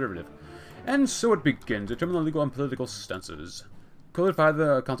 very conservative. And so it begins. Determine the legal and political stances. Codify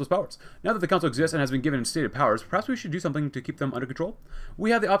the council's powers. Now that the council exists and has been given stated powers, perhaps we should do something to keep them under control?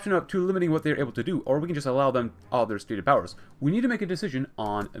 We have the option of limiting what they are able to do, or we can just allow them all their stated powers. We need to make a decision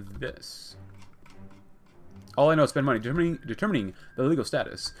on this. All I know is spend money determining the legal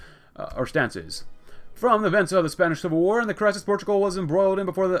status, or stances. From the events of the Spanish Civil War and the crisis Portugal was embroiled in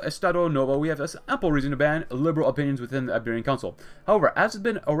before the Estado Novo, we have ample reason to ban liberal opinions within the Iberian Council. However, as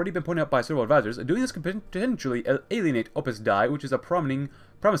has already been pointed out by several advisors, doing this could potentially alienate Opus Dei, which is a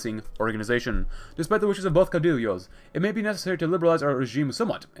promising organization. Despite the wishes of both caudillos, it may be necessary to liberalize our regime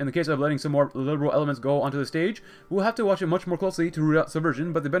somewhat. In the case of letting some more liberal elements go onto the stage, we'll have to watch it much more closely to root out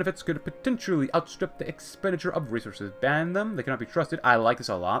subversion, but the benefits could potentially outstrip the expenditure of resources. Ban them, they cannot be trusted. I like this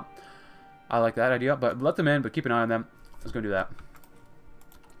a lot. I like that idea, but let them in, but keep an eye on them. Let's go do that.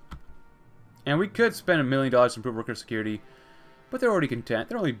 And we could spend $1 million to improve worker security, but they're already content.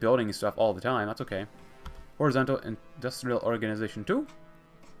 They're only building stuff all the time. That's okay. Horizontal Industrial Organization 2.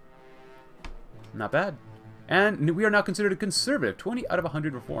 Not bad. And we are now considered a conservative. 20 out of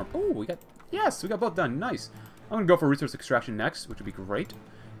 100 reform. Oh, we got both done. Nice. I'm going to go for resource extraction next, which would be great.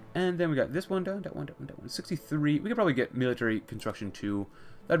 And then we got this one done, that one. 63. We could probably get military construction too.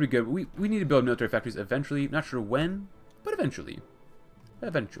 That'd be good. We need to build military factories eventually. Not sure when, but eventually.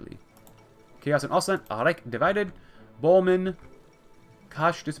 Eventually. Chaos in Ausland. Reich divided. Bolman.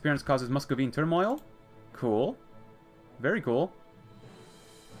 Kash disappearance causes Muscovine turmoil. Cool. Very cool.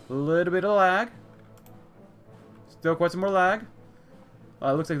 A little bit of lag. Still quite some more lag.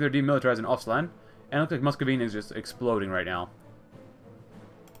 It looks like they're demilitarizing Ausland. And it looks like Muscovine is just exploding right now.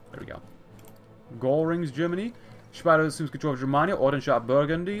 There we go. Goal rings Germany. Speyer assumes control of Germania. Ordenschaft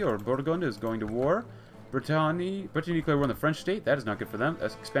Burgundy, or Burgund, is going to war. Brittany declared war on the French state. That is not good for them.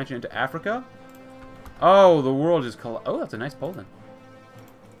 That's expansion into Africa. Oh, the world is oh, that's a nice Poland.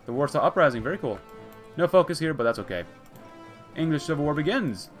 The Warsaw Uprising, very cool. No focus here, but that's okay. English Civil War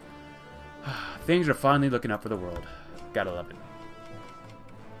begins. Things are finally looking up for the world. Gotta love it.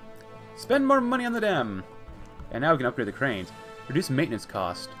 Spend more money on the dam. And now we can upgrade the cranes. Reduce maintenance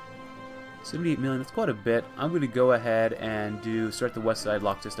cost. 78 million, that's quite a bit. I'm going to go ahead and start the west side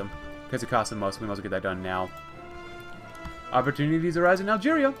lock system. Because it costs the most, we might as well get that done now. Opportunities arise in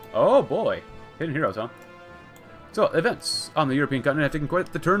Algeria. Oh boy. Hidden heroes, huh? So, events on the European continent have taken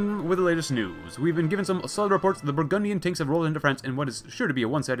quite the turn with the latest news. We've been given some solid reports that the Burgundian tanks have rolled into France in what is sure to be a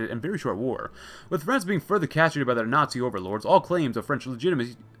one-sided and very short war. With France being further castrated by their Nazi overlords, all claims of French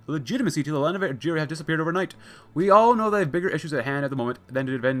legitimacy to the land of Algeria have disappeared overnight. We all know they have bigger issues at hand at the moment than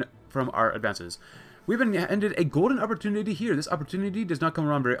to defend from our advances. We've been handed a golden opportunity here. This opportunity does not come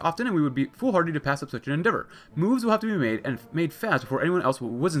around very often, and we would be foolhardy to pass up such an endeavor. Moves will have to be made, and made fast before anyone else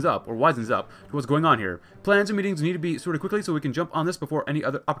wisens up to what's going on here. Plans and meetings need to be sorted quickly so we can jump on this before any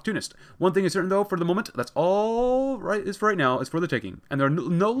other opportunist. One thing is certain, though, for the moment, that's all is for right now, is for the taking. And there are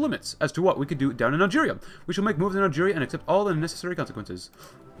no limits as to what we could do down in Algeria. We shall make moves in Algeria and accept all the necessary consequences.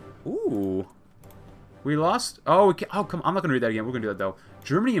 Ooh. We lost? Oh, come on. I'm not going to read that again. We're going to do that, though.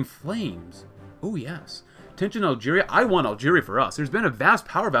 Germany in flames. Oh, yes. Tension in Algeria. I want Algeria for us. There's been a vast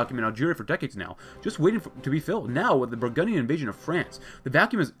power vacuum in Algeria for decades now, just waiting to be filled. Now, with the Burgundian invasion of France, the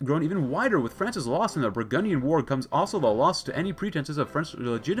vacuum has grown even wider. With France's loss in the Burgundian War comes also the loss to any pretenses of French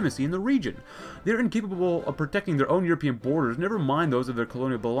legitimacy in the region. They're incapable of protecting their own European borders, never mind those of their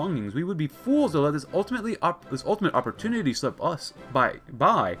colonial belongings. We would be fools to let this ultimate opportunity slip us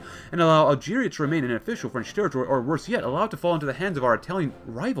by and allow Algeria to remain an official French territory, or worse yet, allow it to fall into the hands of our Italian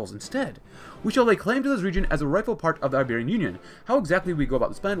rivals instead. We shall lay claim to this region as a rightful part of the Iberian Union. How exactly we go about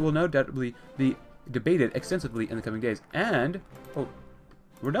this plan will no doubt be debated extensively in the coming days. And, oh,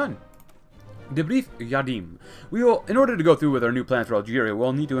 we're done. Debrief Yardim. We will, in order to go through with our new plan for Algeria,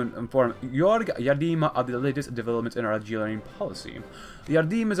 we'll need to inform Yardim of the latest developments in our Algerian policy.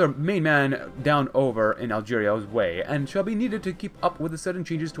 Yardim is our main man down over in Algeria's way, and shall be needed to keep up with the sudden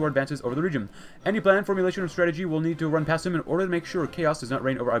changes to our advances over the region. Any plan, formulation, or strategy will need to run past him in order to make sure chaos does not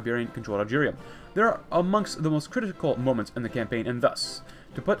reign over Iberian-controlled Algeria. They are amongst the most critical moments in the campaign, and thus,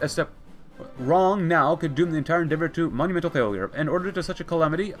 to put a step wrong now could doom the entire endeavor to monumental failure. In order to such a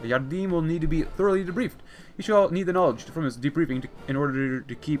calamity, Yardim will need to be thoroughly debriefed. He shall need the knowledge from his debriefing in order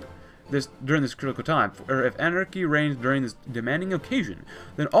to keep this during this critical time. For if anarchy reigns during this demanding occasion,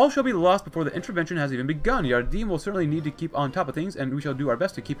 then all shall be lost before the intervention has even begun. Yardim will certainly need to keep on top of things, and we shall do our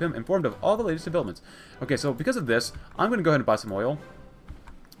best to keep him informed of all the latest developments. Okay, so because of this, I'm going to go ahead and buy some oil.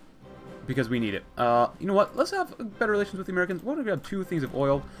 Because we need it. You know what? Let's have better relations with the Americans. We're going to grab 2 things of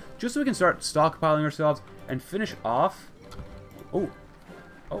oil, just so we can start stockpiling ourselves and finish off. Oh,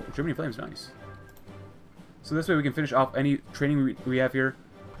 Germany Flames, nice. So this way we can finish off any training we have here.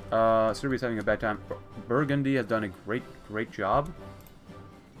 Serbia's having a bad time. Burgundy has done a great job.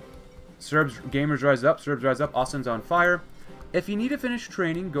 Gamers rise up. Serbs rise up. Austin's on fire. If you need to finish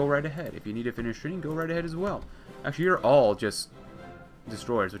training, go right ahead. If you need to finish training, go right ahead as well. Actually, you're all just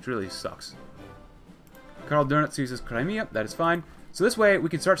destroyers, which really sucks. Karl Dönitz seizes Crimea. That is fine. So this way, we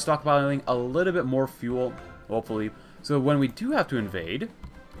can start stockpiling a little bit more fuel, hopefully. So when we do have to invade,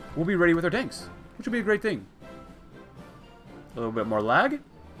 we'll be ready with our tanks, which will be a great thing. A little bit more lag.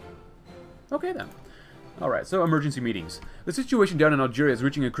 Okay, then. Alright, so emergency meetings. The situation down in Algeria is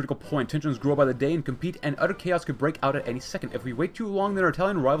reaching a critical point. Tensions grow by the day and compete, and utter chaos could break out at any second. If we wait too long, then our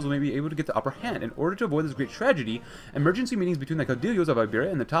Italian rivals may be able to get the upper hand. In order to avoid this great tragedy, emergency meetings between the caudillos of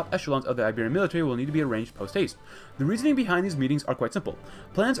Iberia and the top echelons of the Iberian military will need to be arranged post-haste. The reasoning behind these meetings are quite simple.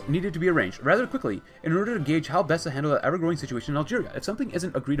 Plans needed to be arranged rather quickly in order to gauge how best to handle the ever-growing situation in Algeria. If something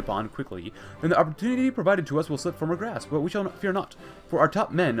isn't agreed upon quickly, then the opportunity provided to us will slip from our grasp, but we shall fear not, for our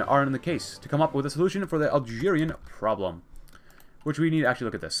top men are in the case to come up with a solution for the Algerian problem. Which we need to actually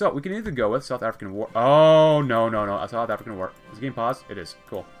look at this. So, we can either go with South African War. Oh, no. A South African War. Is the game paused? It is.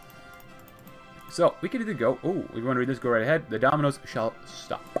 Cool. So, we can either go... Oh, we want to read this, go right ahead. The dominoes shall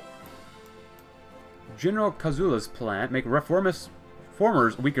stop. General Kazula's plan. Make reformers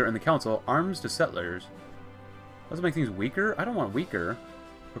weaker in the council. Arms to settlers. Does it make things weaker? I don't want weaker.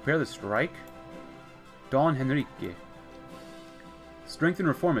 Prepare the strike. Don Henrique. Strengthen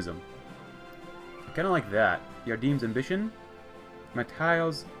reformism. I kind of like that. Yardim's ambition.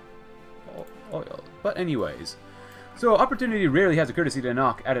 Matthias oil. But anyways. So, opportunity rarely has a courtesy to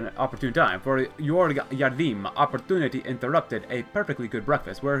knock at an opportune time. For your Yardim, opportunity interrupted a perfectly good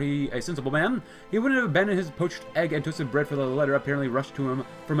breakfast. Were he a sensible man, he wouldn't have abandoned his poached egg and toasted bread for the letter apparently rushed to him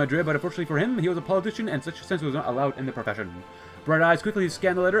from Madrid, but unfortunately for him, he was a politician and such sense was not allowed in the profession. Bright eyes quickly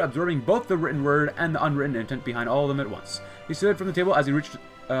scanned the letter, absorbing both the written word and the unwritten intent behind all of them at once. He stood from the table as he reached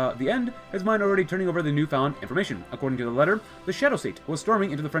the end, his mind already turning over the newfound information. According to the letter, the Shadow State was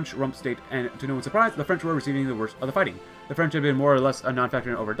storming into the French rump state, and to no one's surprise, the French were receiving the worst of the fighting. The French had been more or less a non-factor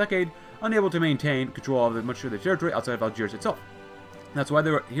in over a decade, unable to maintain control of much of the territory outside of Algiers itself. That's why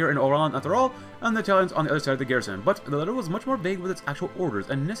they were here in Oran after all, and the Italians on the other side of the garrison. But the letter was much more vague with its actual orders,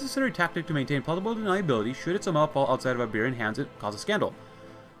 a necessary tactic to maintain plausible deniability should it somehow fall outside of Iberian hands and cause a scandal.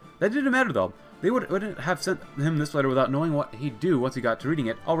 That didn't matter though. They wouldn't have sent him this letter without knowing what he'd do once he got to reading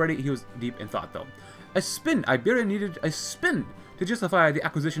it. Already, he was deep in thought, though. A spin! Iberia needed a spin to justify the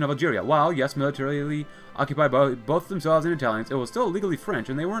acquisition of Algeria. While, yes, militarily occupied by both themselves and Italians, it was still legally French,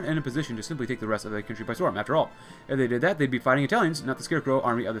 and they weren't in a position to simply take the rest of the country by storm. After all, if they did that, they'd be fighting Italians, not the scarecrow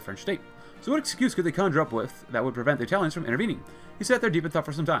army of the French state. So what excuse could they conjure up with that would prevent the Italians from intervening? He sat there deep in thought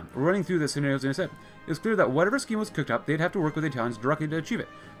for some time, running through the scenarios in his head. It was clear that whatever scheme was cooked up, they'd have to work with the Italians directly to achieve it.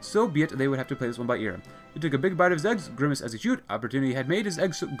 So be it, they would have to play this one by ear. He took a big bite of his eggs, grimaced as he chewed. Opportunity had made his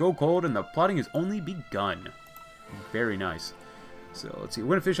eggs go cold, and the plotting has only begun. Very nice. So, let's see. We're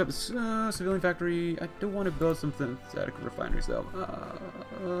going to finish up this civilian factory. I don't want to build some synthetic refineries, though.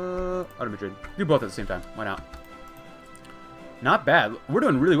 Out of Madrid. Do both at the same time. Why not? Not bad. We're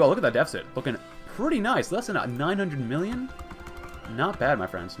doing really well. Look at that deficit. Looking pretty nice. Less than 900 million. Not bad, my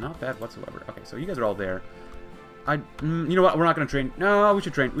friends. Not bad whatsoever. Okay, so you guys are all there. You know what? We're not going to train. No, we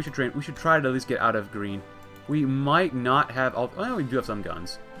should train. We should train. We should try to at least get out of green. We might not have all... Oh, we do have some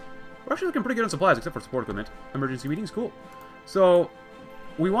guns. We're actually looking pretty good on supplies, except for support equipment. Emergency meetings, cool. So,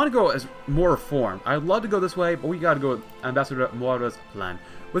 we want to go as more reformed. I'd love to go this way, but we got to go with Ambassador Mora's plan.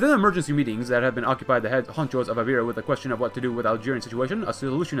 Within the emergency meetings that have been occupied the head honchos of Iberia with the question of what to do with the Algerian situation, a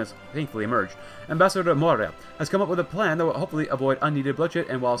solution has thankfully emerged. Ambassador Mora has come up with a plan that will hopefully avoid unneeded bloodshed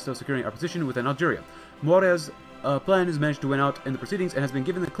and while still securing our position within Algeria. Mora's plan has managed to win out in the proceedings and has been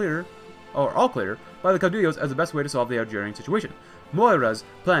given the clear, or all clear, by the caudillos as the best way to solve the Algerian situation. Moira's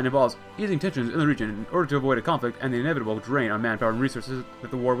plan involves easing tensions in the region in order to avoid a conflict and the inevitable drain on manpower and resources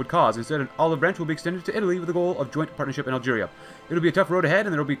that the war would cause. Instead, an olive branch will be extended to Italy with the goal of joint partnership in Algeria. It'll be a tough road ahead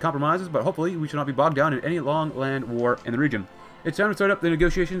and there will be compromises, but hopefully we shall not be bogged down in any long land war in the region. It's time to start up the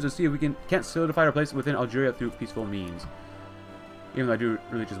negotiations and see if we can't solidify our place within Algeria through peaceful means. Even though I do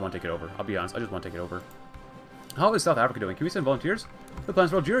really just want to take it over. I'll be honest, I just want to take it over. How is South Africa doing? Can we send volunteers? The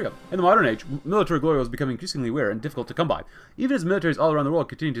plans for Algeria. In the modern age, military glory was becoming increasingly rare and difficult to come by, even as militaries all around the world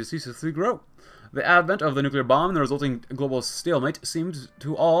continue to ceaselessly grow. The advent of the nuclear bomb and the resulting global stalemate seemed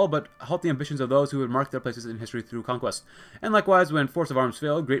to all but halt the ambitions of those who had marked their places in history through conquest. And likewise, when force of arms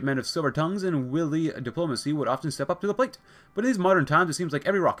failed, great men of silver tongues and wily diplomacy would often step up to the plate. But in these modern times, it seems like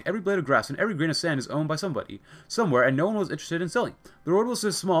every rock, every blade of grass, and every grain of sand is owned by somebody, somewhere, and no one was interested in selling. The road was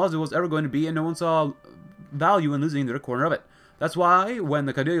as small as it was ever going to be, and no one saw value in losing their corner of it. That's why, when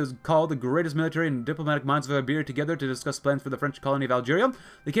the Caudillos called the greatest military and diplomatic minds of Iberia together to discuss plans for the French colony of Algeria,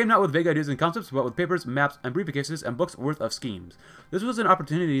 they came not with vague ideas and concepts, but with papers, maps, and briefcases and books worth of schemes. This was an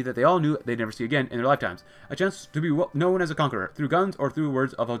opportunity that they all knew they'd never see again in their lifetimes. A chance to be known as a conqueror, through guns or through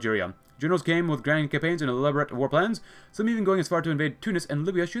words of Algeria. Generals came with grand campaigns and elaborate war plans, some even going as far to invade Tunis and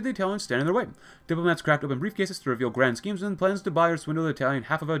Libya should the Italians stand in their way. Diplomats cracked open briefcases to reveal grand schemes and plans to buy or swindle the Italian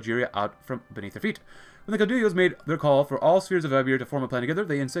half of Algeria out from beneath their feet. When the Caudillos made their call for all spheres of Iberia to form a plan together,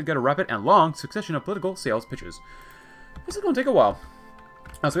 they instead got a rapid and long succession of political sales pitches. This is going to take a while.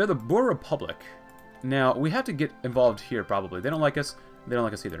 So we have the Boer Republic. Now, we have to get involved here, probably. They don't like us. They don't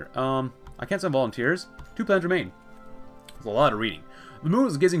like us either. I can't send volunteers. 2 plans remain. It's a lot of reading. The moon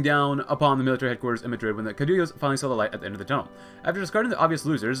was gazing down upon the military headquarters in Madrid when the Caudillos finally saw the light at the end of the tunnel. After discarding the obvious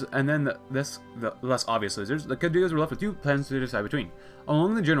losers, and then the less obvious losers, the Caudillos were left with 2 plans to decide between.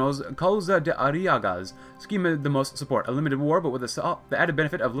 Among the generals, Causa de Arriaga's scheme had the most support, a limited war, but with the added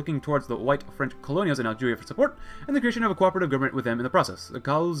benefit of looking towards the white French colonials in Algeria for support, and the creation of a cooperative government with them in the process. The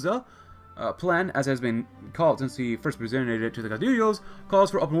Causa plan, as has been called since he first presented it to the Caudillos,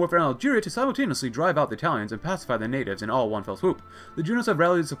 calls for open warfare in Algeria to simultaneously drive out the Italians and pacify the natives in all one fell swoop. The generals have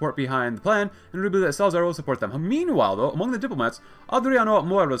rallied support behind the plan, and believe that Salazar will support them. Meanwhile, though, among the diplomats, Adriano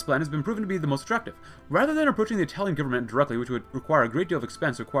Moreira's plan has been proven to be the most attractive. Rather than approaching the Italian government directly, which would require a great deal of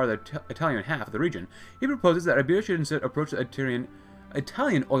expense to acquire the Italian half of the region, he proposes that Iberia should instead approach the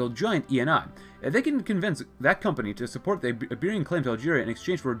Italian oil giant Eni. If they can convince that company to support the Iberian claim to Algeria in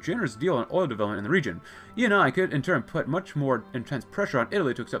exchange for a generous deal on oil development in the region, Eni could in turn put much more intense pressure on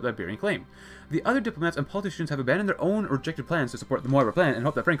Italy to accept the Iberian claim. The other diplomats and politicians have abandoned their own rejected plans to support the Moira plan and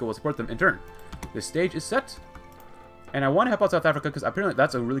hope that Franco will support them in turn. This stage is set, and I want to help out South Africa because apparently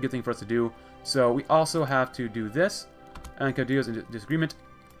that's a really good thing for us to do. So we also have to do this, and Caudillos in disagreement.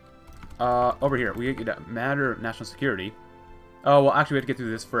 Over here, we get a matter of national security. Oh, well, actually, we have to get through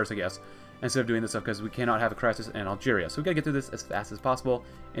this first, I guess, instead of doing this stuff, because we cannot have a crisis in Algeria. So we gotta get through this as fast as possible.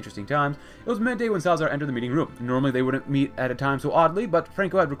 Interesting times. It was midday when Salazar entered the meeting room. Normally, they wouldn't meet at a time so oddly, but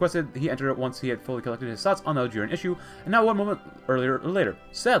Franco had requested he enter it once he had fully collected his thoughts on the Algerian issue, and not one moment earlier or later.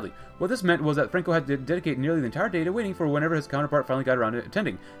 Sadly, what this meant was that Franco had to dedicate nearly the entire day to waiting for whenever his counterpart finally got around to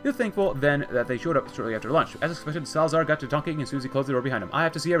attending. He was thankful then that they showed up shortly after lunch. As expected, Salazar got to talking and Susie closed the door behind him. I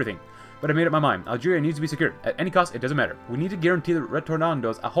have to see everything. But I made up my mind. Algeria needs to be secured. At any cost, it doesn't matter. We need to guarantee the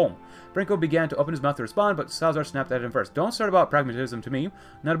retornados at home. Franco began to open his mouth to respond, but Salazar snapped at him first. Don't start about pragmatism to me.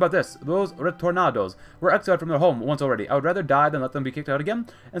 Not about this. Those retornados were exiled from their home once already. I would rather die than let them be kicked out again,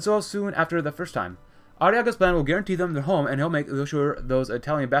 and so soon after the first time. Arriaga's plan will guarantee them their home, and he'll make sure those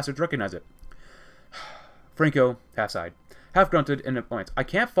Italian bastards recognize it. Franco half-sighed, half-grunted in a point. I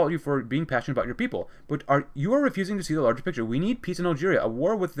can't fault you for being passionate about your people, but you are refusing to see the larger picture. We need peace in Algeria. A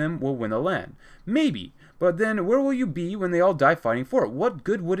war with them will win the land. Maybe, but then where will you be when they all die fighting for it? What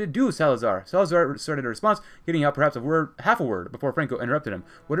good would it do, Salazar? Salazar started a response, getting out perhaps half a word, before Franco interrupted him.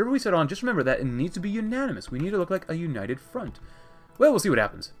 Whatever we settle on, just remember that it needs to be unanimous. We need to look like a united front. Well, we'll see what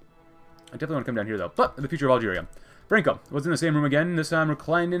happens. I definitely want to come down here, though. But the future of Algeria. Franco was in the same room again, this time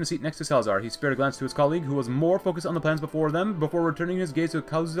reclined in a seat next to Salazar. He spared a glance to his colleague, who was more focused on the plans before returning his gaze to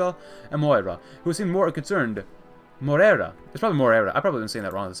Causa and Moreira, who seemed more concerned. Moreira. It's probably Moreira. I've probably been saying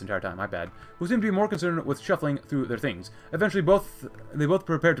that wrong this entire time. My bad. Who seemed to be more concerned with shuffling through their things. Eventually, they both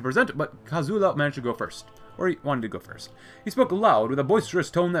prepared to present, but Cazula managed to go first. Or he wanted to go first. He spoke loud, with a boisterous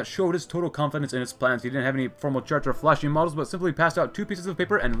tone that showed his total confidence in his plans. He didn't have any formal charts or flashing models, but simply passed out 2 pieces of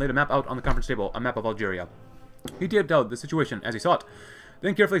paper and laid a map out on the conference table, a map of Algeria. He typed out the situation as he saw it,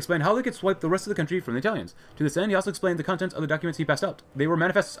 then carefully explained how they could swipe the rest of the country from the Italians. To this end, he also explained the contents of the documents he passed out. They were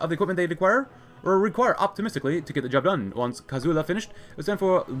manifests of the equipment they'd require optimistically to get the job done. Once Cazula finished, it was time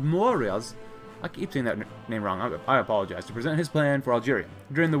for Moreira's, I keep saying that name wrong, I apologize, to present his plan for Algeria.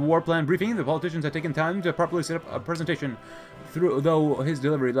 During the war plan briefing, the politicians had taken time to properly set up a presentation, though his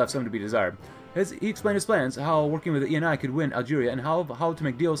delivery left some to be desired. He explained his plans, how working with the Eni could win Algeria, and how to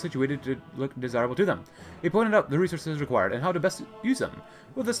make deals situated to look desirable to them. He pointed out the resources required, and how to best use them.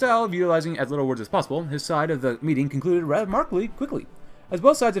 With the style of utilizing as little words as possible, his side of the meeting concluded remarkably quickly. As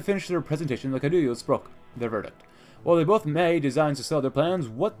both sides had finished their presentation, the Caudillos spoke their verdict. While they both made designs to sell their plans,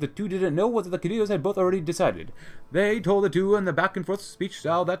 what the two didn't know was that the Caudillos had both already decided. They told the two in the back-and-forth speech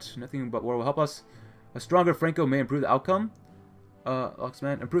style that nothing but war will help us. A stronger Franco may improve the outcome.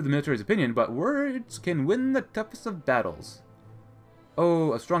 Oxman, improve the military's opinion, but words can win the toughest of battles.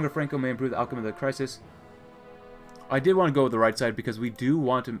 Oh, a stronger Franco may improve the outcome of the crisis. I did want to go with the right side because we do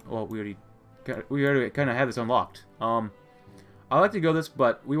want to. Well, we already kind of have this unlocked. I like to go this,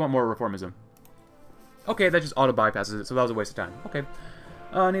 but we want more reformism. Okay, that just auto bypasses it, so that was a waste of time. Okay.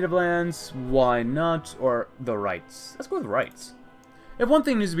 Native lands, why not? Or the rights. Let's go with rights. If one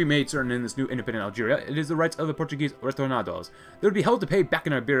thing needs to be made certain in this new independent Algeria, it is the rights of the Portuguese retornados. They would be held to pay back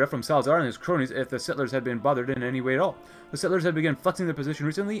in Iberia from Salazar and his cronies if the settlers had been bothered in any way at all. The settlers had begun flexing their position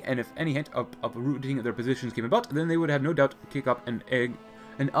recently, and if any hint of uprooting their positions came about, then they would have no doubt kick up an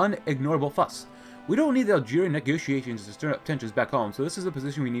unignorable fuss. We don't need the Algerian negotiations to stir up tensions back home, so this is a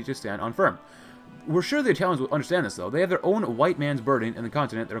position we need to stand on firm. We're sure the Italians will understand this, though. They have their own white man's burden in the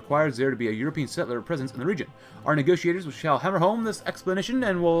continent that requires there to be a European settler presence in the region. Our negotiators shall hammer home this explanation,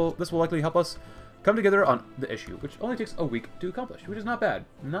 and this will likely help us come together on the issue, which only takes a week to accomplish, which is not bad.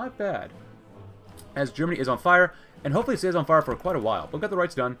 Not bad. As Germany is on fire, and hopefully stays on fire for quite a while, but got the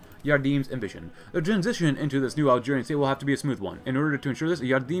rights done, Yardim's ambition. The transition into this new Algerian state will have to be a smooth one. In order to ensure this,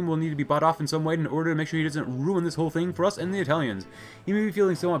 Yardim will need to be bought off in some way in order to make sure he doesn't ruin this whole thing for us and the Italians. He may be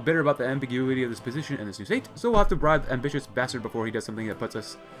feeling somewhat bitter about the ambiguity of this position in this new state, so we'll have to bribe the ambitious bastard before he does something that puts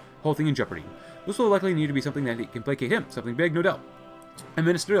this whole thing in jeopardy. This will likely need to be something that can placate him, something big, no doubt. A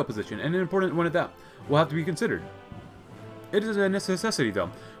ministerial position, and an important one at that, will have to be considered. It is a necessity, though.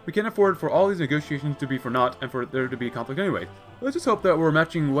 We can't afford for all these negotiations to be for naught and for there to be conflict anyway. Let's just hope that we're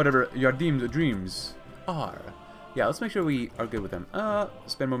matching whatever Yardim's dreams are. Yeah, let's make sure we are good with them.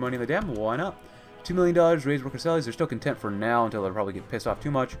 Spend more money on the dam? Why not? $2 million, raise worker salaries. They're still content for now until they probably get pissed off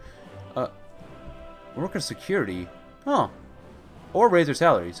too much. Worker security? Huh. Or raise their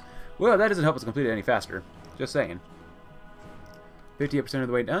salaries. Well, that doesn't help us complete it any faster. Just saying. 58% of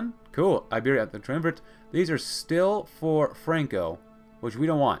the way done. Cool. Iberia at the triumvirate. These are still for Franco, which we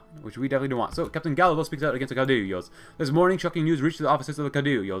don't want. Which we definitely don't want. So, Captain Gallo speaks out against the caudillos. This morning, shocking news reached the offices of the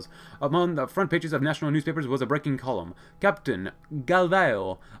caudillos. Among the front pages of national newspapers was a breaking column. Captain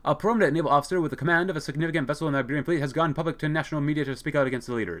Galvao, a prominent naval officer with the command of a significant vessel in the Iberian fleet, has gone public to national media to speak out against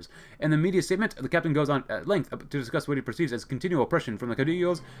the leaders. In the media statement, the captain goes on at length to discuss what he perceives as continual oppression from the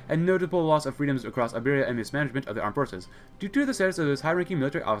caudillos and notable loss of freedoms across Iberia and mismanagement of the armed forces. Due to the status of this high-ranking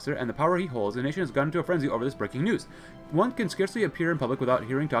military officer and the power he holds, the nation has gone into a frenzy over this breaking news. One can scarcely appear in public without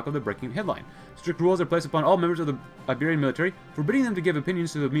hearing talk of the breaking headline. Strict rules are placed upon all members of the Iberian military, forbidding them to give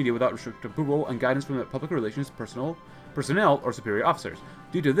opinions to the media without strict approval and guidance from the public relations personnel or superior officers.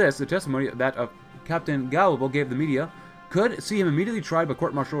 Due to this, the testimony that of Captain Gallo gave the media could see him immediately tried by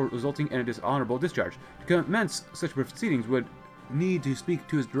court-martial, resulting in a dishonorable discharge. To commence such proceedings would need to speak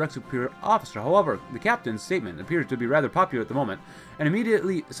to his direct superior officer. However, the captain's statement appears to be rather popular at the moment, and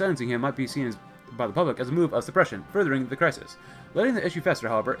immediately silencing him might be seen as by the public as a move of suppression, furthering the crisis. Letting the issue fester,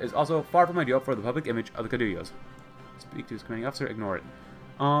 however, is also far from ideal for the public image of the caudillos. Speak to his commanding officer, ignore it.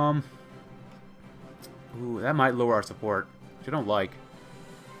 Ooh, that might lower our support, which I don't like.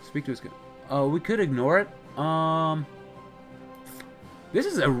 Speak to his... we could ignore it. This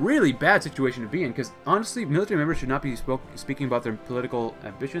is a really bad situation to be in, because honestly, military members should not be speaking about their political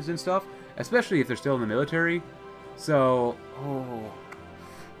ambitions and stuff, especially if they're still in the military. So,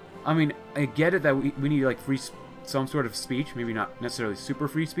 I mean, I get it that we need like some sort of speech, maybe not necessarily super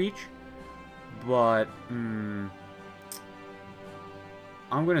free speech, but I'm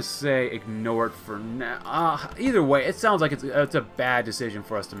gonna say ignore it for now. Either way, it sounds like it's a bad decision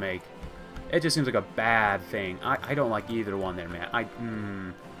for us to make. It just seems like a bad thing. I don't like either one there,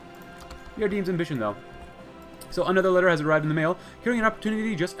 man. Yardim's ambition, though. So another letter has arrived in the mail, carrying an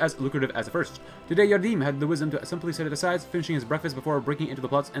opportunity just as lucrative as the first. Today, Yardim had the wisdom to simply set it aside, finishing his breakfast before breaking into the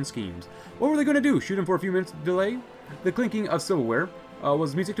plots and schemes. What were they going to do? Shoot him for a few minutes delay? The clinking of silverware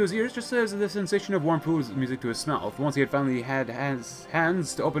was music to his ears, just as the sensation of warm food was music to his mouth. Once he had finally had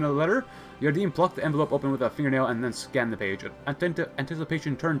hands to open a letter, Yardim plucked the envelope open with a fingernail and then scanned the page.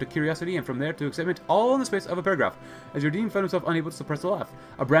 Anticipation turned to curiosity, and from there to excitement, all in the space of a paragraph, as Yardim found himself unable to suppress a laugh.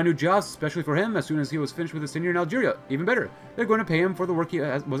 A brand new job, especially for him, as soon as he was finished with his tenure in Algeria. Even better, they're going to pay him for the work he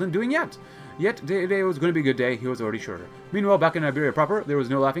wasn't doing yet. Yet, today was going to be a good day, he was already sure. Meanwhile, back in Iberia proper, there was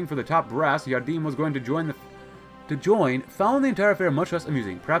no laughing for the top brass. Yardim was going to join found the entire affair much less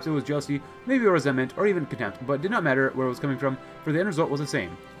amusing. Perhaps it was jealousy, maybe resentment, or even contempt, but it did not matter where it was coming from, for the end result was the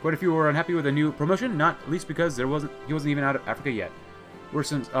same. Quite a few were unhappy with the new promotion, not least because he wasn't even out of Africa yet.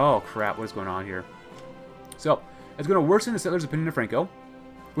 Oh crap, what is going on here? So, it's going to worsen the settlers' opinion of Franco,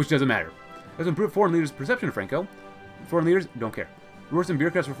 which doesn't matter. It's going to improve foreign leaders' perception of Franco. Foreign leaders don't care. Worsen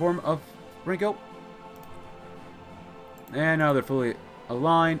bureaucrats' reform of Franco. And now they're fully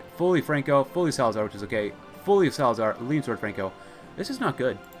aligned, fully Franco, fully Salazar, which is okay. Fully of Salazar, leans toward Franco. This is not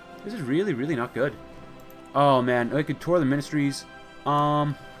good. This is really, really not good. Oh man, I could tour the ministries.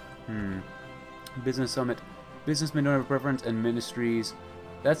 Business summit. Businessmen don't have a preference, and ministries.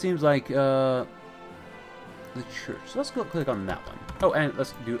 That seems like the church. So let's go click on that one. Oh, and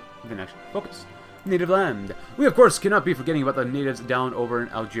let's do the next focus. native land. We, of course, cannot be forgetting about the natives down over in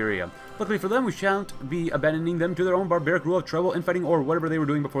Algeria. Luckily for them, we shan't be abandoning them to their own barbaric rule of trouble, infighting, or whatever they were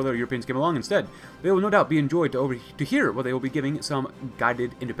doing before the Europeans came along. Instead, they will no doubt be enjoyed to hear what they will be giving some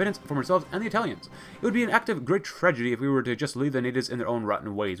guided independence for themselves and the Italians. It would be an act of great tragedy if we were to just leave the natives in their own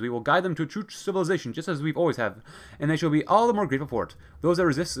rotten ways. We will guide them to a true civilization, just as we've always have, and they shall be all the more grateful for it. Those that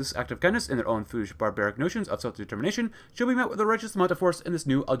resist this act of kindness in their own foolish barbaric notions of self-determination shall be met with a righteous amount of force in this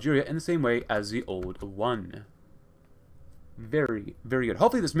new Algeria in the same way as the old one. Very, very good.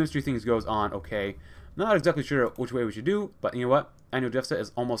 Hopefully this ministry thing goes on okay. Not exactly sure which way we should do, but you know what? Annual deficit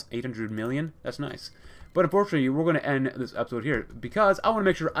is almost 800 million. That's nice. But unfortunately, we're going to end this episode here because I want to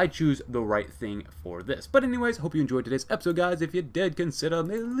make sure I choose the right thing for this. But anyways, hope you enjoyed today's episode, guys. If you did, consider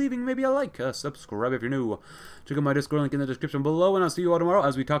leaving maybe a like, subscribe if you're new. Check out my Discord link in the description below, and I'll see you all tomorrow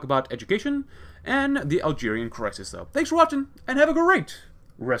as we talk about education and the Algerian crisis. So, thanks for watching, and have a great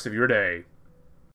rest of your day.